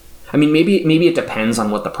be. I mean, maybe it depends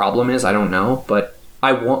on what the problem is. I don't know, but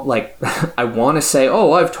I want to say,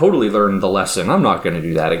 oh, I've totally learned the lesson. I'm not going to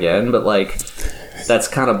do that again. But like, that's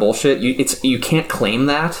kind of bullshit. You can't claim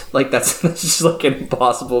that. Like that's just like an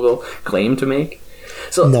impossible claim to make.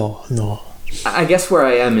 So no. I guess where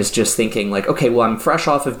I am is just thinking like, okay, well, I'm fresh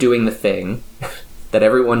off of doing the thing that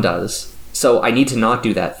everyone does. So I need to not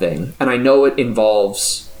do that thing. And I know it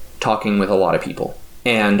involves talking with a lot of people.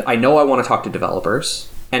 And I know I want to talk to developers.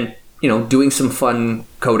 And, you know, doing some fun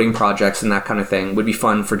coding projects and that kind of thing would be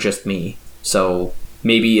fun for just me. So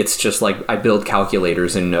maybe it's just like I build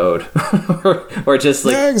calculators in Node or just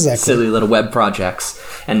like silly little web projects.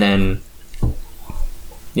 And then,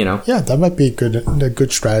 you know. Yeah, that might be a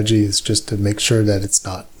good strategy, is just to make sure that it's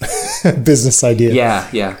not a business idea.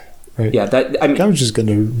 Yeah. Right. Yeah, I'm just going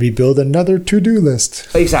to rebuild another to-do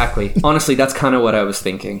list. Exactly. Honestly, that's kind of what I was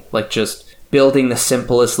thinking. Like just building the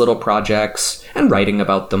simplest little projects and writing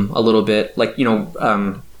about them a little bit. Like, you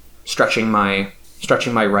know, stretching my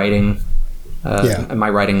writing and my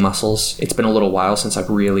writing muscles. It's been a little while since I've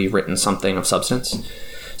really written something of substance.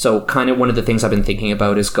 So kind of one of the things I've been thinking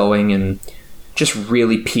about is going and just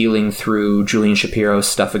really peeling through Julian Shapiro's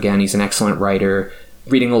stuff again. He's an excellent writer.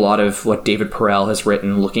 Reading a lot of what David Perel has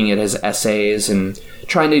written, looking at his essays and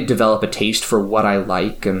trying to develop a taste for what I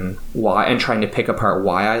like and why, and trying to pick apart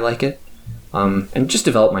why I like it, and just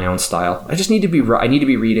develop my own style. I need to be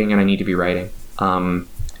reading and I need to be writing. And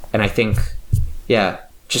I think,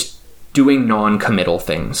 just doing non-committal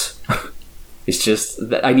things. It's just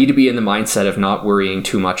that I need to be in the mindset of not worrying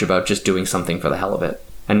too much about just doing something for the hell of it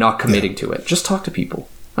and not committing to it. Just talk to people.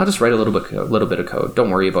 Not just write a little bit of code. Don't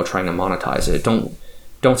worry about trying to monetize it. Don't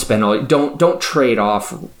trade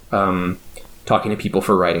off talking to people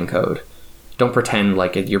for writing code. Don't pretend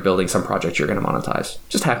like you're building some project you're going to monetize.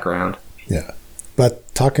 Just hack around. Yeah,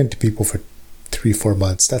 but talking to people 3-4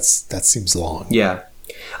 months. That seems long. Yeah.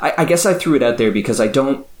 I guess I threw it out there because I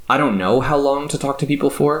don't know how long to talk to people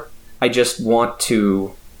for. I just want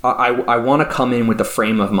to... I want to come in with the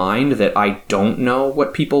frame of mind that I don't know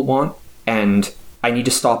what people want, and I need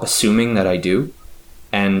to stop assuming that I do.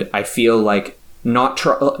 And I feel like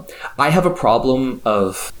I have a problem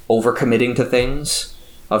of overcommitting to things,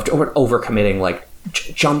 of overcommitting, like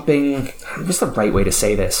jumping. What's the right way to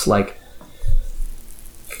say this? Like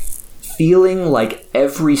feeling like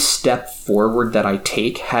every step forward that I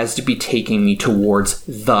take has to be taking me towards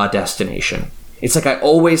the destination. It's like I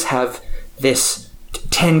always have this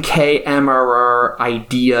 10K MRR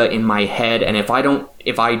idea in my head, and if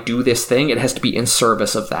I do this thing, it has to be in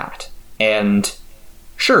service of that. And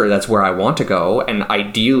sure, that's where I want to go, and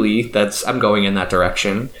ideally I'm going in that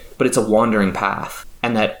direction, but it's a wandering path.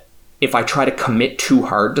 And that if I try to commit too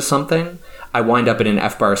hard to something, I wind up in an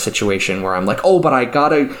F-bar situation where I'm like, oh, but I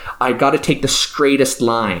gotta take the straightest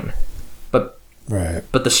line. But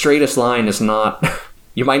the straightest line is not,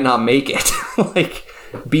 you might not make it. Like,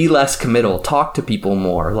 be less committal, talk to people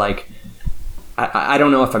more. Like, I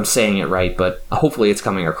don't know if I'm saying it right, but hopefully it's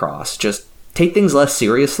coming across. Just take things less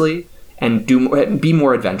seriously and be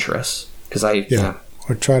more adventurous. Because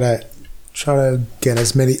or try to get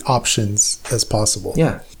as many options as possible.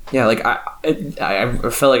 Yeah. Like I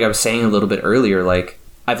felt like I was saying a little bit earlier, like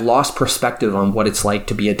I've lost perspective on what it's like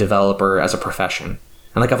to be a developer as a profession.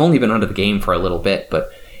 And like I've only been under the game for a little bit,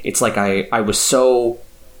 but it's like I was so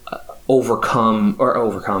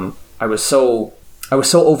I was so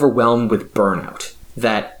overwhelmed with burnout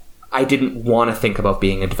that I didn't want to think about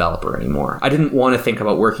being a developer anymore. I didn't want to think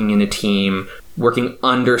about working in a team, working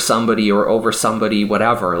under somebody or over somebody,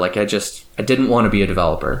 whatever. Like I didn't want to be a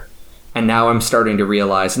developer. And now I'm starting to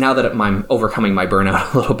realize, now that I'm overcoming my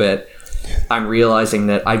burnout a little bit, I'm realizing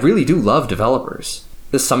that I really do love developers.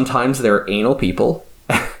 Sometimes they're anal people,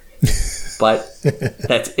 but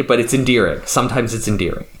it's endearing. Sometimes it's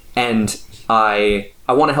endearing. And I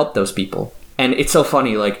want to help those people. And it's so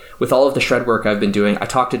funny, like, with all of the shred work I've been doing, I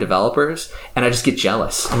talk to developers, and I just get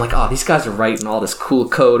jealous. I'm like, oh, these guys are writing all this cool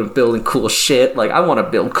code and building cool shit. Like, I want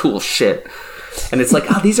to build cool shit. And it's like,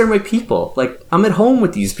 oh, these are my people. Like, I'm at home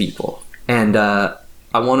with these people. And I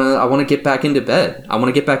want to get back into bed. I want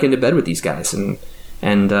to get back into bed with these guys and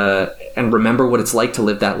remember what it's like to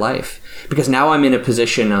live that life. Because now I'm in a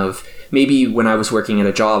position of, maybe when I was working at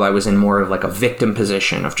a job, I was in more of like a victim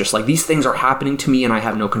position of just like, these things are happening to me and I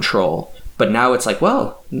have no control. But now it's like,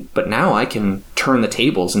 well, but now I can turn the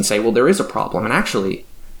tables and say, well, there is a problem. And actually,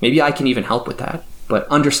 maybe I can even help with that. But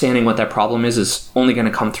understanding what that problem is only going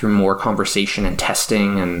to come through more conversation and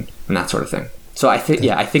testing and that sort of thing. So I think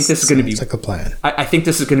this is going to be like a plan. I think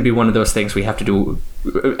this is going to be one of those things we have to do.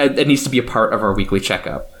 It needs to be a part of our weekly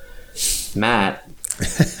checkup. Matt,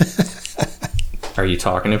 are you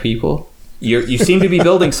talking to people? You seem to be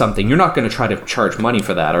building something. You're not going to try to charge money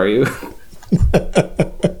for that, are you?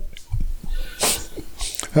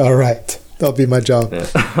 All right, that'll be my job. Yeah.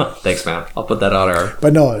 Thanks, man. I'll put that on our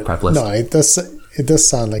prep list. No, it does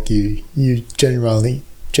sound like you genuinely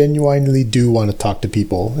do want to talk to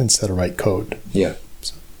people instead of write code. Yeah.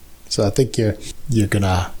 So I think you're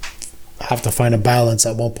gonna have to find a balance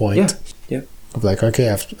at one point. Yeah. Of like, okay,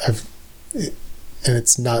 I've and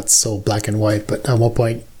it's not so black and white, but at one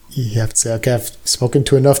point you have to say, okay, I've spoken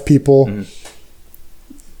to enough people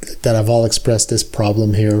that have all expressed this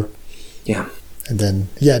problem here. Yeah. And then,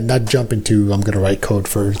 not jump into, I'm going to write code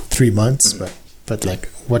for 3 months, but like,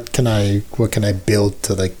 what can I build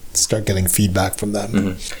to like start getting feedback from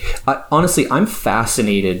them? Honestly, I'm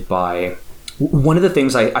fascinated by one of the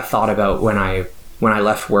things I thought about when I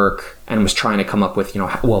left work and was trying to come up with,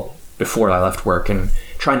 before I left work and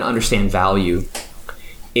trying to understand value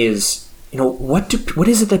is, what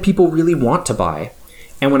is it that people really want to buy?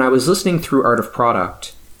 And when I was listening through Art of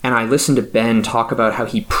Product and I listened to Ben talk about how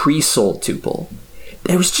he pre-sold Tuple,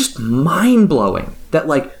 it was just mind-blowing that,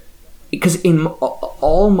 like, because in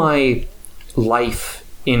all my life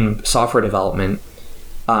in software development,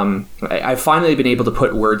 I've finally been able to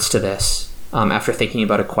put words to this after thinking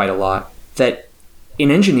about it quite a lot, that in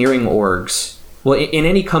engineering orgs, well, in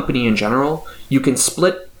any company in general, you can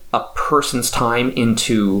split a person's time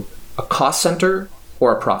into a cost center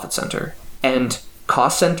or a profit center. And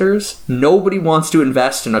cost centers, nobody wants to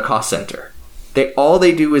invest in a cost center. All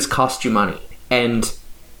they do is cost you money. And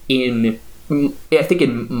I think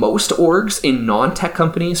in most orgs, in non-tech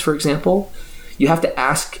companies, for example, you have to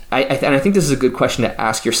ask, and I think this is a good question to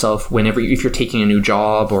ask yourself if you're taking a new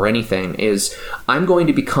job or anything, is, I'm going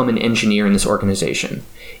to become an engineer in this organization.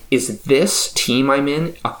 Is this team I'm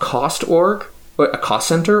in a cost org a cost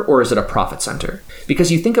center or is it a profit center?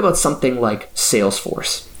 Because you think about something like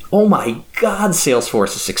Salesforce. Oh my God,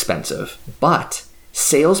 Salesforce is expensive. But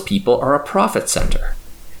salespeople are a profit center.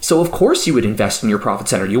 So of course you would invest in your profit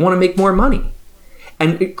center. You want to make more money.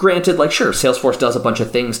 And granted, like, sure, Salesforce does a bunch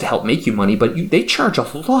of things to help make you money, but they charge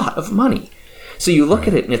a lot of money. So you look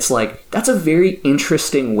at it and it's like, that's a very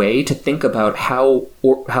interesting way to think about how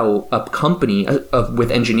a company with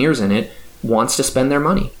engineers in it wants to spend their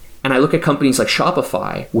money. And I look at companies like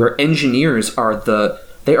Shopify, where engineers are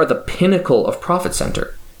the pinnacle of profit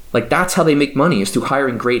center. Like, that's how they make money, is through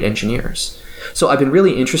hiring great engineers. So I've been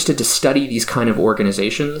really interested to study these kind of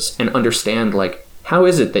organizations and understand, like, what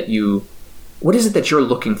is it that you're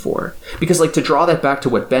looking for? Because, like, to draw that back to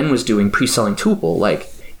what Ben was doing pre-selling Tuple,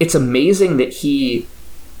 like, it's amazing that he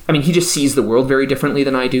just sees the world very differently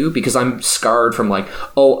than I do, because I'm scarred from like,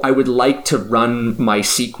 oh, I would like to run my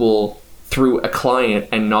SQL through a client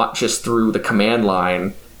and not just through the command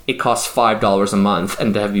line. It costs $5 a month,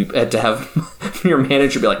 and to have your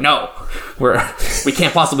manager be like, no, we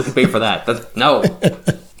can't possibly pay for that. No.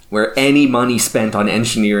 Where any money spent on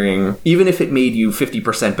engineering, even if it made you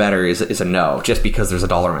 50% better, is a no, just because there's a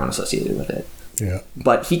dollar amount associated with it. Yeah.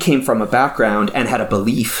 But he came from a background and had a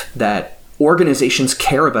belief that organizations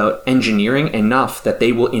care about engineering enough that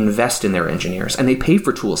they will invest in their engineers, and they pay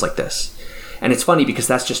for tools like this. And it's funny because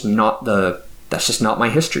that's just not my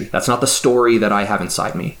history. That's not the story that I have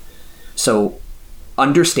inside me. So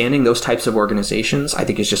understanding those types of organizations, I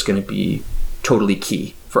think, is just going to be totally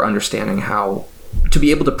key for understanding how to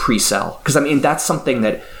be able to pre-sell. Because I mean, that's something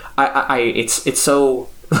that it's so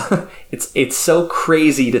it's so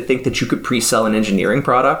crazy to think that you could pre-sell an engineering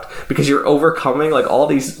product, because you're overcoming like all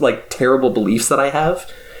these like terrible beliefs that I have,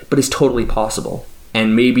 but it's totally possible.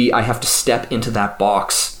 And maybe I have to step into that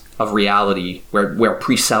box of reality where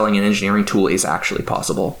pre-selling an engineering tool is actually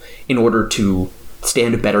possible in order to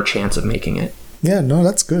stand a better chance of making it. Yeah, no,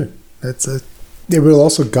 that's good. It will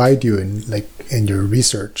also guide you in your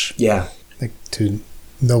research. Yeah. Like, to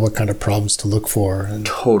know what kind of problems to look for. And,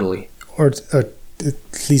 totally. Or at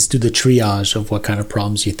least do the triage of what kind of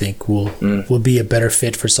problems you think will be a better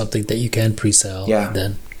fit for something that you can pre-sell. Yeah.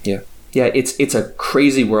 Then. Yeah. It's a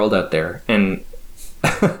crazy world out there, and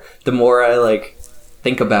the more I like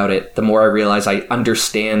think about it, the more I realize I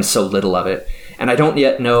understand so little of it, and I don't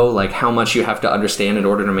yet know like how much you have to understand in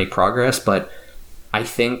order to make progress. But I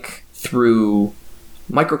think through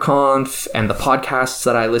MicroConf and the podcasts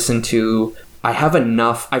that I listen to,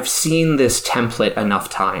 I've seen this template enough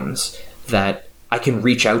times that I can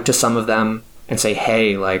reach out to some of them and say,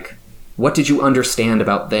 hey, like, what did you understand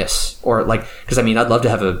about this? Or like, because I mean, I'd love to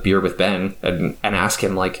have a beer with Ben and ask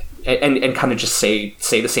him like, and kind of just say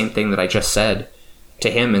the same thing that I just said to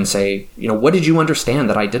him, and say, you know, what did you understand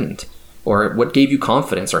that I didn't? Or what gave you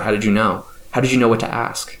confidence? Or how did you know? How did you know what to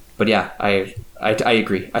ask? But yeah, I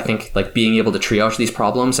agree. I think like being able to triage these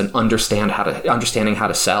problems and understanding how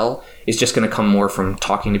to sell is just going to come more from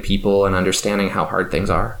talking to people and understanding how hard things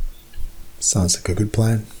are. Sounds like a good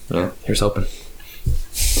plan. Yeah, here's hoping.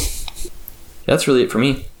 Yeah, that's really it for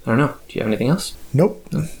me. I don't know. Do you have anything else? Nope.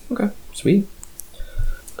 No? Okay, sweet.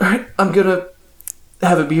 All right, I'm going to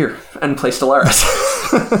have a beer and play Stellaris.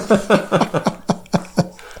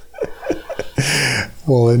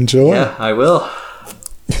 Well, enjoy. Yeah, I will.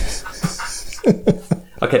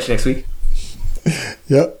 I'll catch you next week.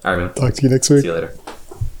 Yep. All right, man. Talk to you next week. See you later.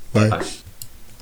 Bye. Bye.